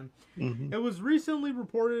championships, man. Mm-hmm. It was recently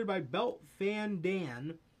reported by Belt Fan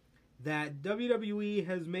Dan that WWE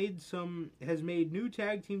has made new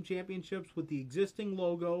tag team championships with the existing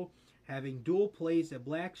logo having dual place, a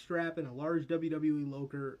black strap, and a large WWE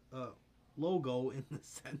logo in the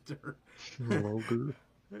center. Logo.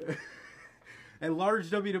 A large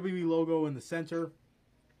WWE logo in the center.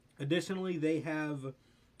 Additionally, they have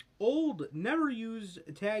old, never used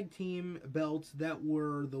tag team belts that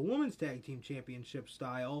were the women's tag team championship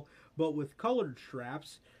style, but with colored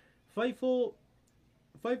straps. Fightful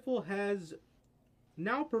has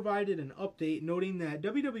now provided an update noting that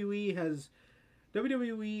WWE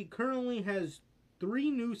currently has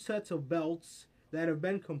 3 new sets of belts that have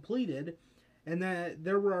been completed, and that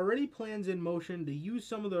there were already plans in motion to use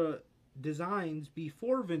some of the designs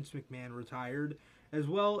before Vince McMahon retired, as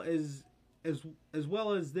well as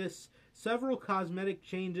this. Several cosmetic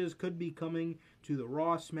changes could be coming to the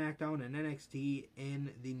Raw, SmackDown, and NXT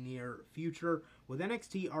in the near future, with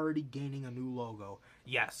NXT already gaining a new logo.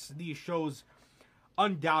 Yes, these shows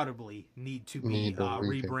undoubtedly need to be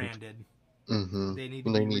rebranded. Mm-hmm. They need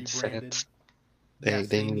to They be need rebranded. sets. Yes,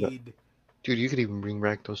 They they need. need. Dude, you could even bring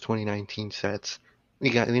back those 2019 sets. They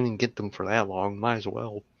didn't get them for that long. Might as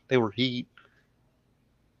well. They were heat.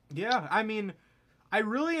 Yeah, I mean, I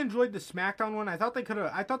really enjoyed the SmackDown one. I thought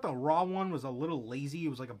the Raw one was a little lazy. It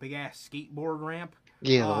was like a big ass skateboard ramp.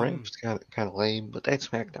 Yeah, the ramp's kind of lame, but that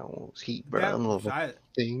SmackDown one was heat, bro. Them little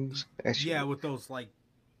things. Yeah, with those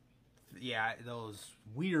those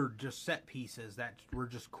weird just set pieces that were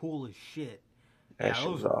just cool as shit. That shit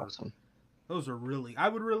was awesome. Those are really. I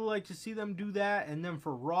would really like to see them do that, and then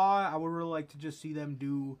for Raw, I would really like to just see them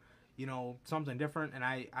do, something different. And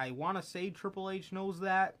I want to say Triple H knows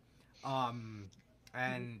that. And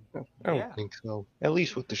I don't think so. At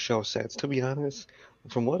least with the show sets, to be honest.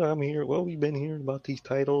 From what we've been hearing about these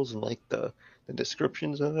titles and like the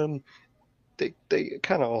descriptions of them, they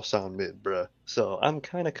kind of all sound mid, bruh. So I'm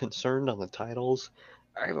kind of concerned on the titles.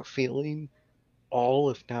 I have a feeling all,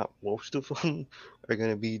 if not most of them, are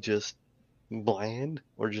gonna be just bland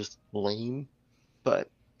or just lame. But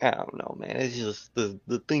I don't know, man. It's just the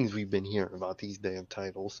things we've been hearing about these damn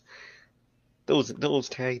titles. Those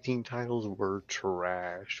tag team titles were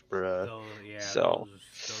trash, bruh. So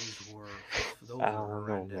those I were don't know,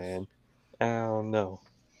 horrendous. man. I don't know.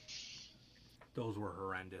 Those were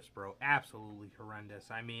horrendous, bro. Absolutely horrendous.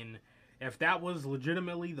 I mean, if that was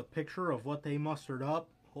legitimately the picture of what they mustered up,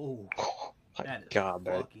 that is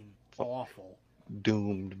fucking awful.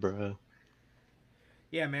 Doomed, bruh.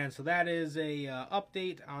 Yeah, man. So that is a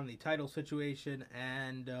update on the title situation,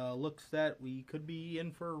 and looks that we could be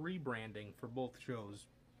in for a rebranding for both shows,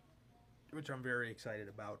 which I'm very excited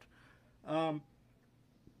about.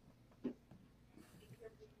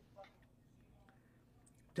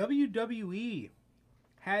 WWE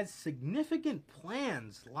has significant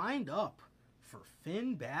plans lined up for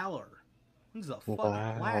Finn Balor. When's the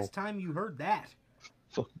fucking last time you heard that?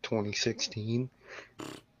 Fucking 2016.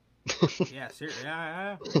 Yeah, seriously.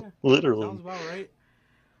 Yeah. Literally. Sounds about right.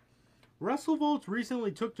 WrestleVotes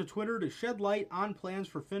recently took to Twitter to shed light on plans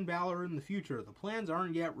for Finn Balor in the future. The plans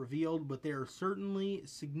aren't yet revealed, but they are certainly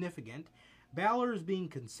significant. Balor is being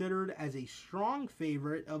considered as a strong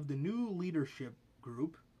favorite of the new leadership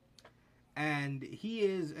group, and he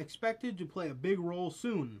is expected to play a big role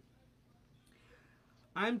soon.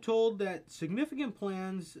 I'm told that significant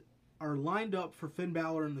plans are lined up for Finn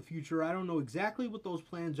Balor in the future. I don't know exactly what those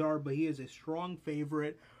plans are, but he is a strong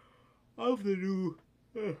favorite of the new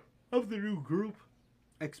group.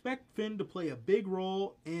 Expect Finn to play a big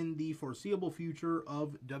role in the foreseeable future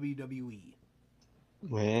of WWE.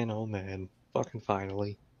 Man, oh man. Fucking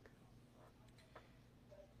finally.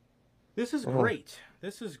 This is Oh, great.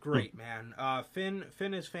 This is great, man.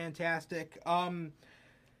 Finn is fantastic.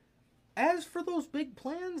 As for those big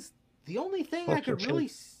plans, the only thing I could really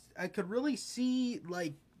see,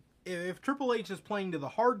 like, if Triple H is playing to the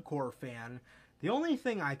hardcore fan, the only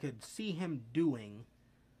thing I could see him doing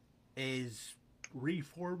is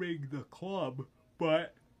reforming the club,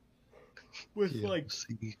 but with yeah, like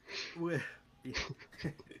see. with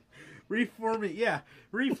reforming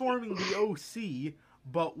the OC,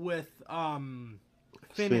 but with Finn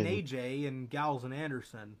and Finn. AJ and Gallows and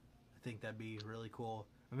Anderson. I think that'd be really cool.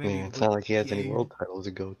 Maybe Man, it's with not like he has any yeah, world titles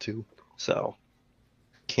to go to. So,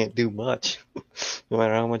 can't do much. No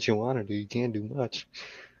matter how much you want to do, you can't do much.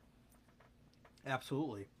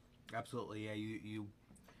 absolutely, absolutely. Yeah, you.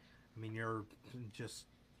 I mean, you're just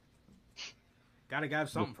gotta have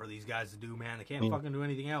something for these guys to do, man. They I can't mean, fucking do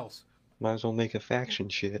anything else. might as well make a faction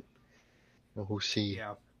shit. OC,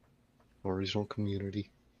 Yeah, original community.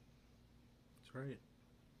 that's right.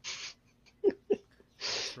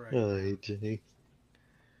 That's right, man. AJ.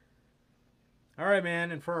 All right,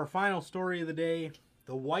 man. And for our final story of the day,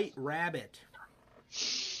 the White Rabbit.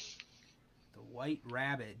 The White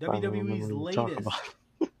Rabbit. Finally WWE's remembering to talk latest.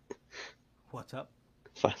 about. What's up?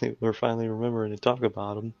 We're finally remembering to talk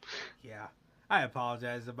about him. Yeah. I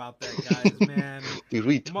apologize about that, guys, man. Dude,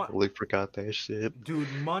 we totally forgot that shit. Dude,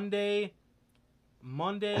 Monday,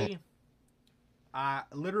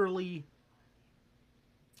 literally,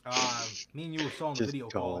 me and you were still on the Just video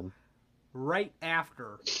gone. call. Right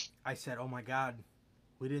after, I said, "Oh my God,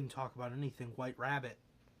 we didn't talk about anything White Rabbit."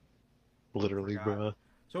 Literally, Forgot. bruh.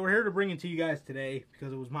 So we're here to bring it to you guys today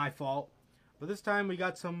because it was my fault. But this time we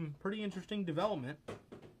got some pretty interesting development.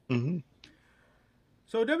 Mm-hmm.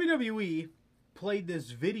 So WWE played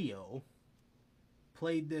this video,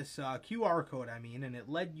 QR code, and it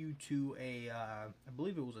led you to I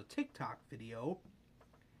believe it was a TikTok video.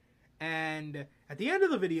 And at the end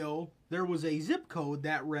of the video, there was a zip code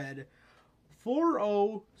that read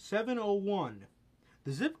 40701.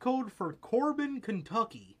 The zip code for Corbin,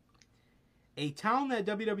 Kentucky. A town that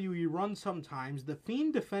WWE runs sometimes. The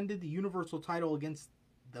Fiend defended the Universal title against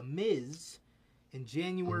The Miz in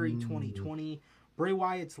January 2020. Bray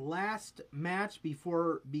Wyatt's last match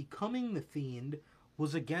before becoming The Fiend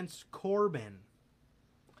was against Corbin.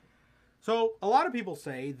 So, a lot of people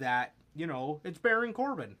say that, it's Baron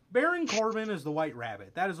Corbin. Baron Corbin is the White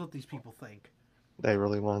Rabbit. That is what these people think. They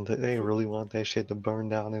really want that shit to burn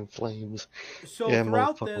down in flames. So, Yeah,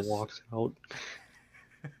 throughout motherfucker this... walks out.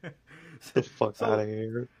 The fuck out of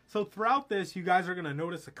here. So throughout this, you guys are going to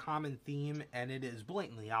notice a common theme, and it is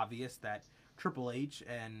blatantly obvious that Triple H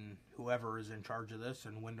and whoever is in charge of this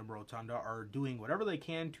and Wyndham Rotunda are doing whatever they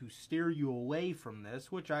can to steer you away from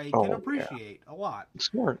this, which I can appreciate a lot.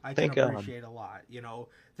 Smart. I can Thank God. appreciate a lot.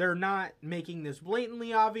 They're not making this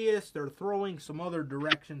blatantly obvious. They're throwing some other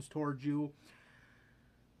directions towards you.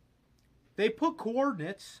 They put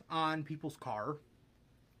coordinates on people's car.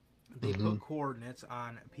 They put coordinates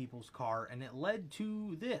on people's car, and it led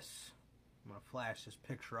to this. I'm going to flash this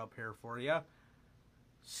picture up here for you.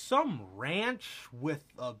 Some ranch with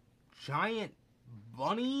a giant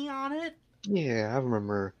bunny on it. Yeah, I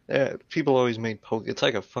remember. People always made post. It's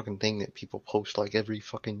like a fucking thing that people post like every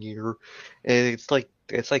fucking year. And it's like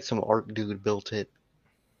some art dude built it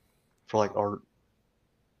for like art.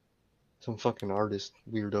 Some fucking artist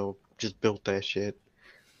weirdo just built that shit.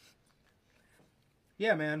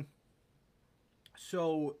 Yeah, man.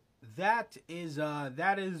 So that is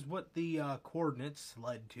what the coordinates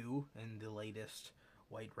led to in the latest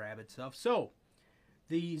White Rabbit stuff. So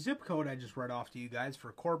the zip code I just read off to you guys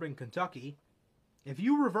for Corbin, Kentucky, if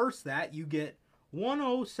you reverse that, you get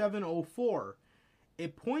 10704.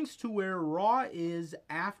 It points to where Raw is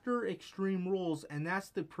after Extreme Rules, and that's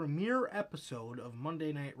the premiere episode of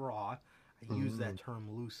Monday Night Raw. I use that term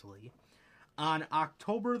loosely. On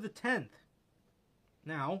October the 10th.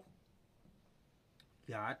 Now,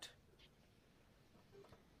 got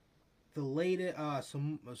the latest,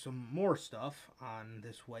 some more stuff on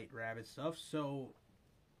this White Rabbit stuff. So,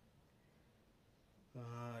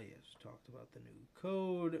 yes, talked about the new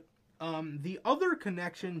code. The other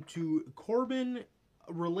connection to Corbin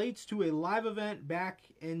relates to a live event back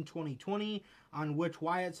in 2020 on which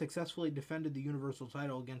Wyatt successfully defended the Universal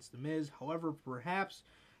title against The Miz. However, perhaps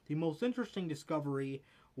the most interesting discovery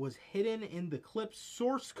was hidden in the clip's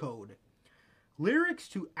source code. Lyrics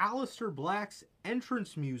to Aleister Black's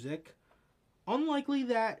entrance music. Unlikely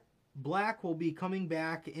that Black will be coming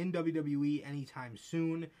back in WWE anytime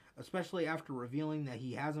soon, especially after revealing that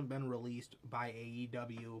he hasn't been released by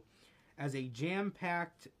AEW. As a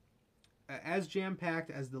jam-packed as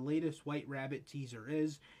jam-packed as the latest White Rabbit teaser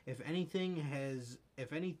is, if anything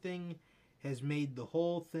has made the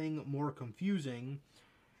whole thing more confusing,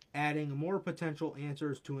 adding more potential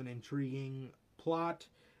answers to an intriguing plot.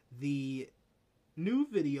 The new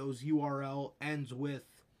video's URL ends with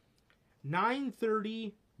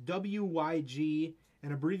 9:30 WYG,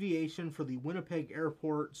 an abbreviation for the Winnipeg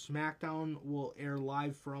Airport. SmackDown will air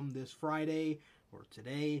live from this Friday, or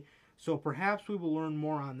today, so perhaps we will learn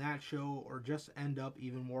more on that show, or just end up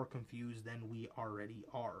even more confused than we already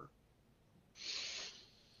are.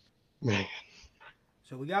 Man.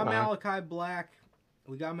 So we got Malakai Black.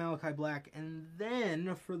 And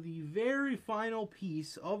then for the very final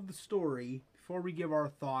piece of the story, before we give our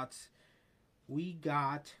thoughts, we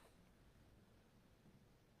got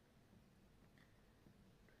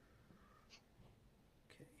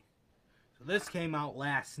so this came out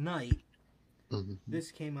last night.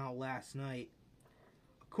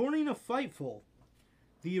 According to Fightful,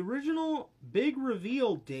 the original big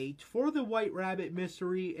reveal date for the White Rabbit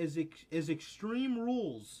mystery is Extreme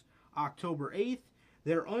Rules, October 8th.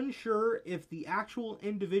 They're unsure if the actual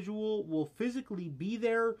individual will physically be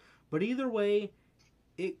there, but either way,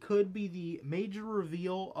 it could be the major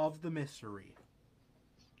reveal of the mystery.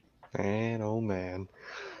 Man, oh man.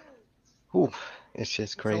 Whew, it's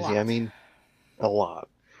just crazy. I mean, a lot.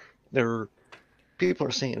 People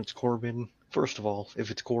are saying it's Corbin. First of all, if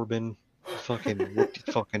it's Corbin, what you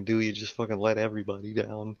fucking do? You just fucking let everybody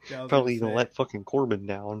down. Probably even let fucking Corbin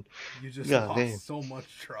down. You just lost so much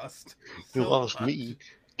trust. You lost me,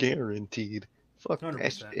 guaranteed. Fuck 100%.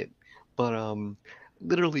 That shit. But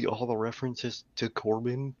literally all the references to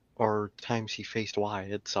Corbin are times he faced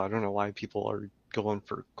Wyatt. So I don't know why people are going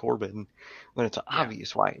for Corbin when it's an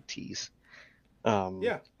obvious Wyatt tease. And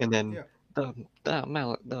then the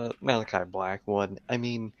Malakai Black one. I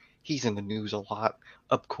mean, he's in the news a lot.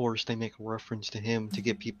 Of course, they make a reference to him to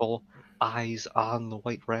get people eyes on the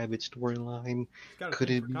White Rabbit storyline. Could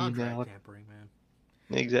it be now? Tampering, man.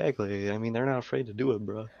 Exactly. I mean, they're not afraid to do it,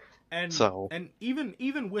 bro. And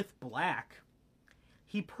even with Black,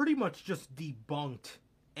 he pretty much just debunked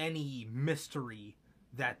any mystery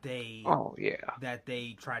that they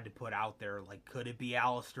tried to put out there. Like, could it be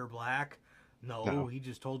Aleister Black? No, he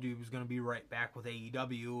just told you he was going to be right back with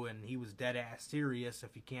AEW, and he was dead ass serious,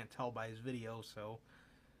 if you can't tell by his video. So,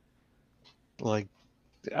 like,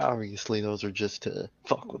 obviously those are just to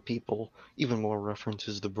fuck with people. Even more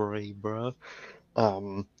references to Bray, bruh.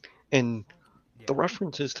 And the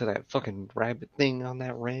references to that fucking rabbit thing on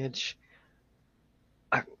that ranch.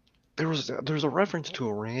 There's a reference to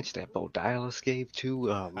a ranch that Bo Dallas gave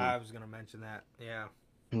to. I was gonna mention that. Yeah.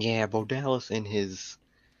 Yeah, Bo Dallas in his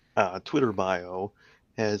Twitter bio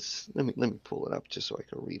has. Let me pull it up just so I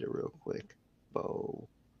can read it real quick. Bo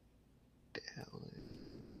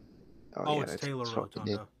Dallas. It's Taylor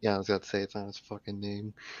Rotunda. Yeah, I was about to say it's not his fucking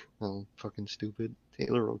name. Oh, fucking stupid.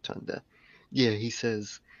 Taylor Rotunda. Yeah, he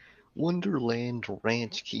says, Wonderland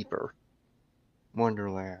Ranch Keeper.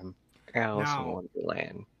 Wonderland. Alice in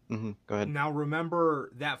Wonderland. Go ahead. Now,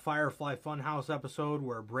 remember that Firefly Funhouse episode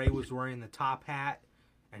where Bray was wearing the top hat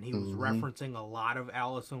and he was referencing a lot of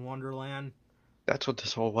Alice in Wonderland? That's what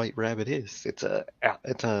this whole White Rabbit is. It's a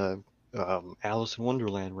Alice in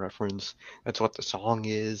Wonderland reference. That's what the song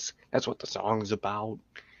is. That's what the song's about.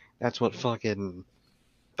 That's what fucking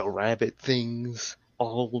the rabbit things,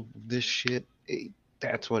 all this shit,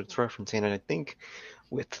 that's what it's referencing. And I think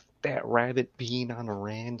with that rabbit being on a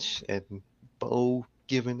ranch and Bo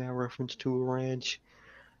giving that reference to a ranch,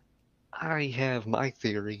 I have my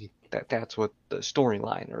theory that that's what the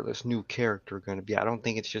storyline or this new character going to be. I don't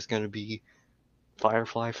think it's just going to be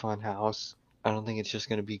Firefly Funhouse. I don't think it's just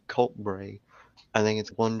going to be Cult Bray. I think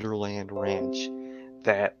it's Wonderland Ranch.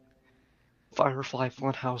 That Firefly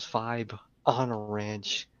Funhouse vibe on a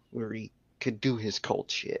ranch where he could do his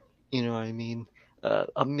cult shit. You know what I mean?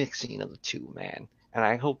 A mixing of the two, man. And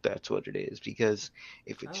I hope that's what it is, because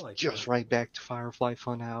if it's just right back to Firefly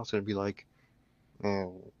Funhouse, it'd be like,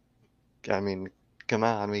 I mean, come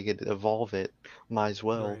on, we could evolve it. Might as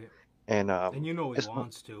well. Right. And you know he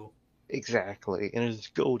wants to. Exactly. And as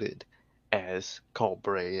goated as Cult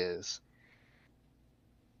Bray is,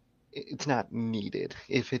 it's not needed.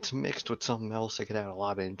 If it's mixed with something else, it could add a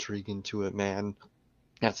lot of intrigue into it, man.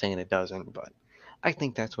 Not saying it doesn't, but I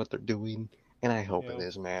think that's what they're doing, and I hope it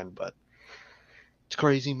is, man. But it's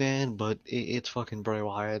crazy, man, but it's fucking Bray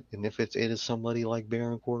Wyatt, and if it is somebody like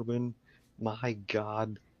Baron Corbin, my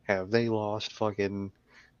God, have they lost fucking...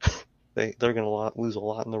 they're gonna lose a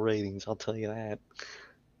lot in the ratings, I'll tell you that.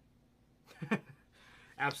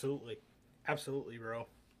 Absolutely, bro.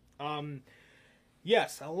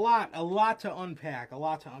 Yes, a lot to unpack, a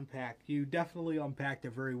lot to unpack. You definitely unpacked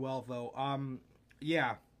it very well, though.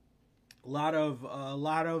 Yeah, a lot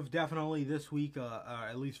of definitely this week.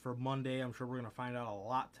 At least for Monday, I'm sure we're gonna find out a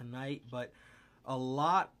lot tonight. But a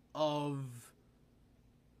lot of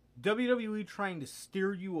WWE trying to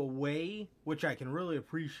steer you away, which I can really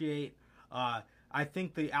appreciate. I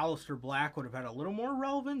think the Aleister Black would have had a little more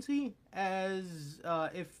relevancy as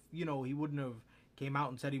if he wouldn't have came out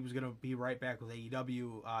and said he was going to be right back with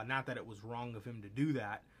AEW. Not that it was wrong of him to do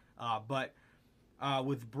that, but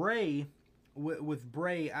with Bray, with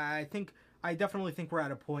Bray, I definitely think we're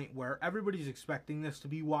at a point where everybody's expecting this to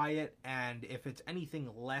be Wyatt, and if it's anything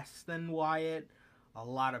less than Wyatt, a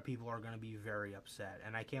lot of people are going to be very upset,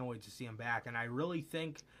 and I can't wait to see him back. And I really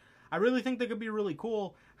think that could be really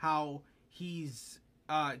cool how he's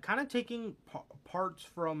kind of taking parts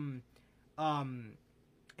from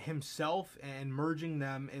himself and merging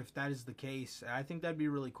them. If that is the case, I think that'd be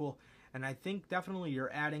really cool. And I think definitely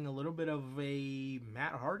you're adding a little bit of a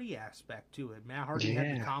Matt Hardy aspect to it. Matt Hardy had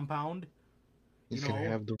the Yeah, compound, he's gonna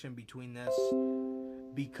have the. in between this,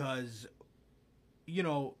 because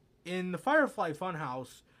in the Firefly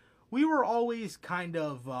Funhouse, we were always kind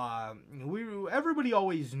of everybody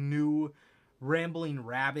always knew Rambling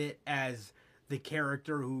Rabbit as the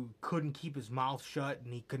character who couldn't keep his mouth shut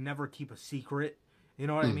and he could never keep a secret. You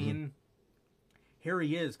know what I Hmm. mean? Here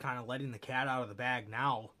he is, kind of letting the cat out of the bag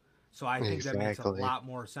now. So I think that makes a Exactly. lot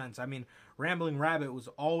more sense. I mean, Rambling Rabbit was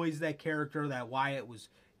always that character that Wyatt was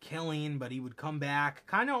killing, but he would come back,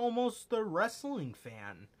 kind of almost the wrestling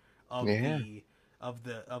fan of Yeah, the of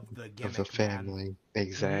the gimmick, man. family.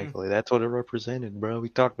 Hmm. Exactly. That's what it represented, bro. We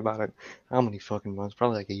talked about it how many fucking months?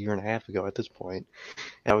 Probably like a year and a half ago at this point.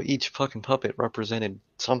 How each fucking puppet represented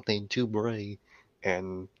something to Bray,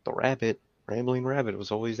 and the rabbit, Rambling Rabbit,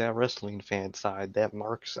 was always that wrestling fan side, that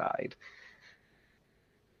Mark side,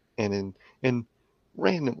 and in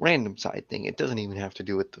random side thing. It doesn't even have to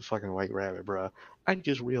do with the fucking White Rabbit, bro. I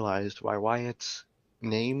just realized why Wyatt's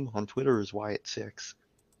name on Twitter is Wyatt6.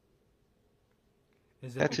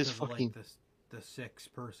 Is it That's his because of like fucking the six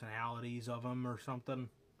personalities of him or something?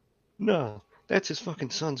 no. That's his fucking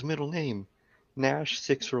son's middle name, Nash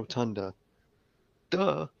Six Rotunda.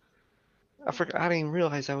 Duh. I forgot. I didn't even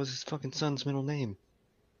realize that was his fucking son's middle name.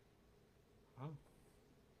 Oh,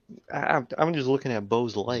 I'm just looking at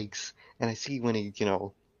Bo's likes, and I see when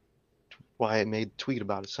Wyatt made a tweet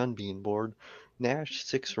about his son being bored. Nash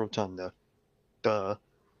Six Rotunda. Duh.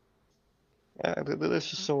 That's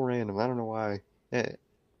just so random. I don't know why. Eh,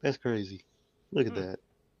 that's crazy. Look at hmm. that.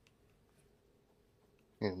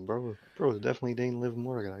 Yeah, bro is definitely dating Liv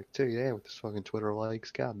Morgan. I can tell you that with his fucking Twitter likes.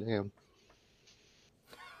 Goddamn.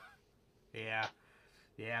 Yeah,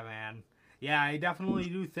 yeah, man. Yeah, I definitely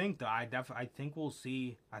do think though. I think we'll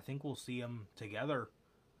see. I think we'll see them together.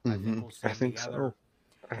 I think we'll see I them think together. so.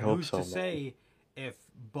 I And hope who's so, to man. say if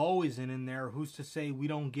Bo isn't in there? Who's to say we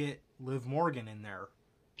don't get Liv Morgan in there?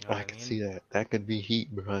 You know what I I could mean? see that. That could be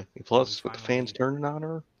heat, bro. We Plus, with the fans finally. turning on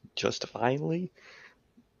her, justifiably,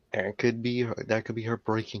 that could be her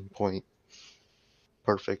breaking point.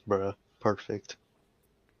 Perfect, bro. Perfect.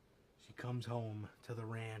 She comes home to the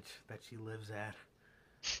ranch that she lives at.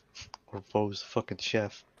 Or Bo's fucking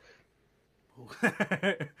chef.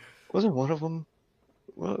 Wasn't one of them?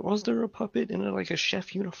 Was there a puppet in like a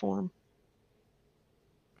chef uniform?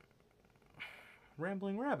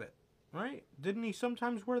 Rambling Rabbit, right? Didn't he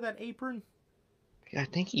sometimes wear that apron Yeah, I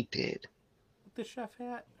think he did. with the chef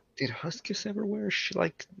hat? Did Huskus ever wear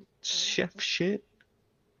like chef shit?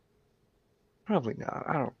 Probably not.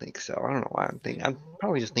 I don't think so. I don't know why I'm thinking. I'm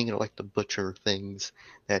probably just thinking of like the butcher things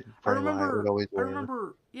that I Bray Wyatt would remember, always I wear.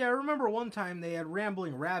 remember, yeah, I remember one time they had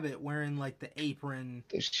Rambling Rabbit wearing like the apron,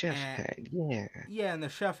 The chef and hat. Yeah. yeah, and the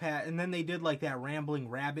chef hat, and then they did like that Rambling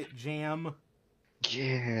Rabbit jam.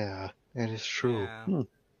 Yeah. That is true. Yeah,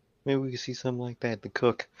 Maybe we could see something like that. The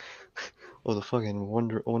cook of the fucking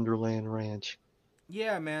Wonderland Ranch.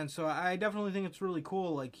 yeah, man. So I definitely think it's really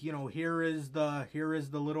cool. Like here is the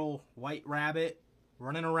little white rabbit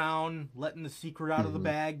running around, letting the secret out of the Hmm.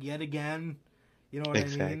 bag yet again. You know what I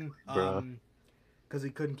Exactly, mean? bruh. Because he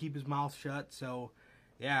couldn't keep his mouth shut. So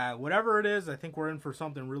yeah, whatever it is, I think we're in for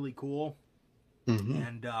something really cool. Hmm.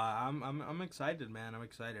 And I'm excited, man. I'm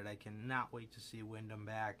excited. I cannot wait to see Wyndham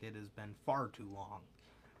back. It has been far too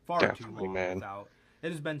Definitely, long man. without.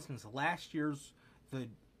 It has been since last year's the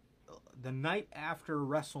the night after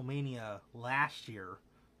WrestleMania last year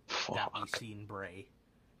that we Fuck. seen Bray.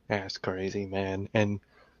 That's crazy, man. And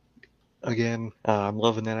again, I'm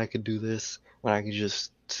loving that I could do this when I could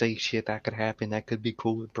just say shit that could happen. That could be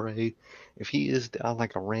cool with Bray. If he is on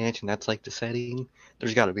like a ranch and that's like the setting,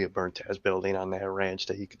 there's got to be a burnt ass building on that ranch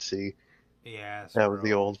that you could see. Yes, That was the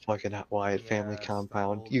bro. old fucking Wyatt family Yes, the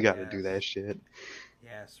compound. old You got to do yes. that shit.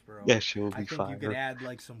 Yes, bro. That shit would I be think you could fire. add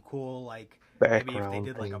like some cool like maybe if they Background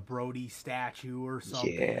did like a thing. Brody statue or Yeah,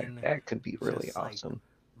 something. that could be really Just like awesome.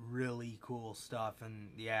 really cool stuff, and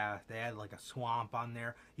yeah, they had like a swamp on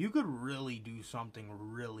there. You could really do something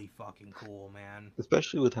really fucking cool, man.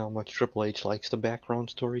 Especially with how much Triple H likes the background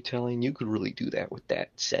storytelling, you could really do that with that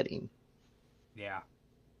setting. Yeah,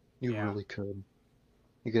 You yeah, really could.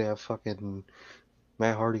 You could have fucking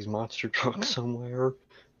Matt Hardy's monster truck somewhere,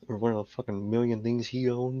 or one of the fucking million things he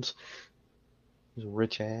owns. He's a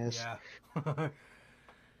rich ass. yeah.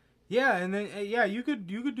 Yeah, and then yeah, you could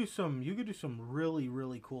do some really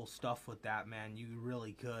really cool stuff with that, man. You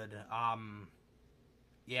really could.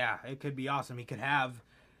 Yeah, it could be awesome. He could have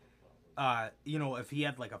if he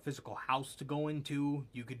had like a physical house to go into,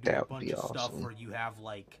 you could do a That would bunch be of stuff awesome. where you have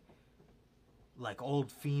like old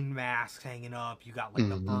fiend masks hanging up. You got like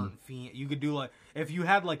the Mm-hmm. burnt fiend. You could do like if you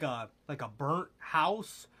had like a burnt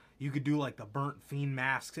house, you could do like the burnt fiend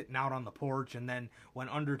mask sitting out on the porch, and then when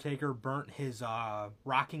Undertaker burnt his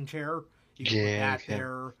rocking chair, you could put Yeah, you that can.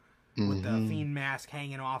 there with the Mm-hmm. fiend mask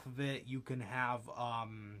hanging off of it. You can have a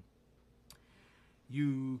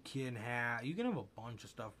bunch of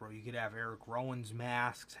stuff, bro. You could have Eric Rowan's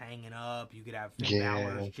masks hanging up. You could have Finn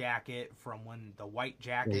Balor's Yeah. jacket from when the white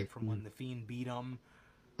jacket from Mm-hmm. when the Fiend beat him.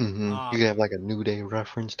 Mm-hmm. You could have Um, like a New Day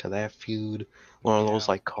reference to that feud. One of those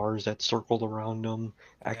yeah, like cars that circled around them.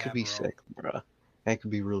 That could yeah, be bro. sick, bruh. That could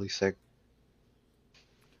be really sick.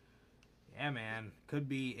 Yeah, man.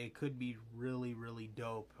 It could be really, really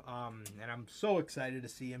dope. And I'm so excited to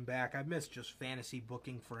see him back. I miss just fantasy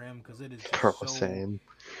booking for him because it is Bro, just so. same.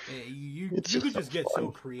 You It's you just could so just get so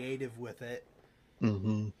fun. creative with it.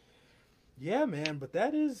 Mm-hmm. Yeah, man, but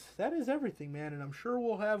that is everything, man, and I'm sure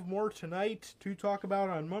we'll have more tonight to talk about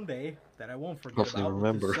on Monday that I won't forget Hopefully about with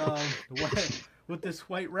remember. this with this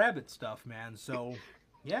White Rabbit stuff, man. So,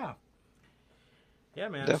 yeah, yeah,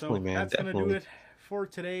 man. Definitely, So man. that's gonna do Definitely. it for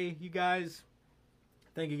today, you guys.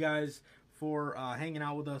 Thank you guys for hanging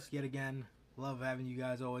out with us yet again. Love having you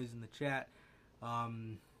guys always in the chat.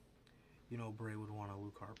 Um, Bray would want a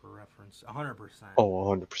Luke Harper reference, 100%. Oh,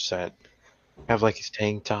 100%. Have like his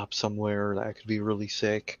tank top somewhere. That could be really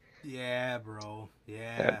sick. Yeah, bro. That'd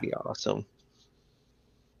Yeah. be awesome.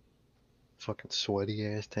 Fucking sweaty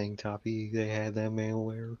ass tank top they had that man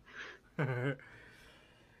wear.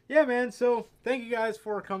 Yeah, man. So thank you guys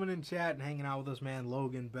for coming in chat and hanging out with us, man.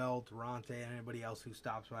 Logan, Bell, Durante, and anybody else who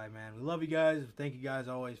stops by, man. We love you guys. Thank you guys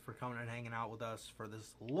always for coming and hanging out with us for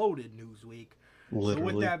this loaded news week. So with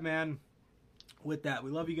Literally. that, man, we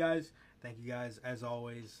love you guys. Thank you guys as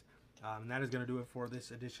always. And that is going to do it for this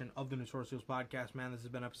edition of the Notorious podcast, man. This has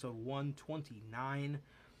been episode 129.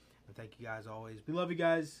 And thank you guys always. We love you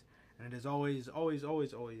guys. And it is always, always,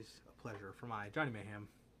 always, always a pleasure for my Johnny Mayhem.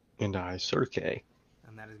 And I, Sir K.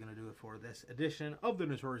 And that is going to do it for this edition of the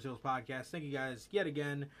Notorious Hills Podcast. Thank you guys yet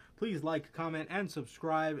again. Please like, comment, and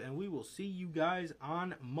subscribe. And we will see you guys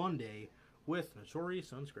on Monday with Notorious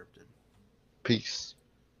Unscripted. Peace.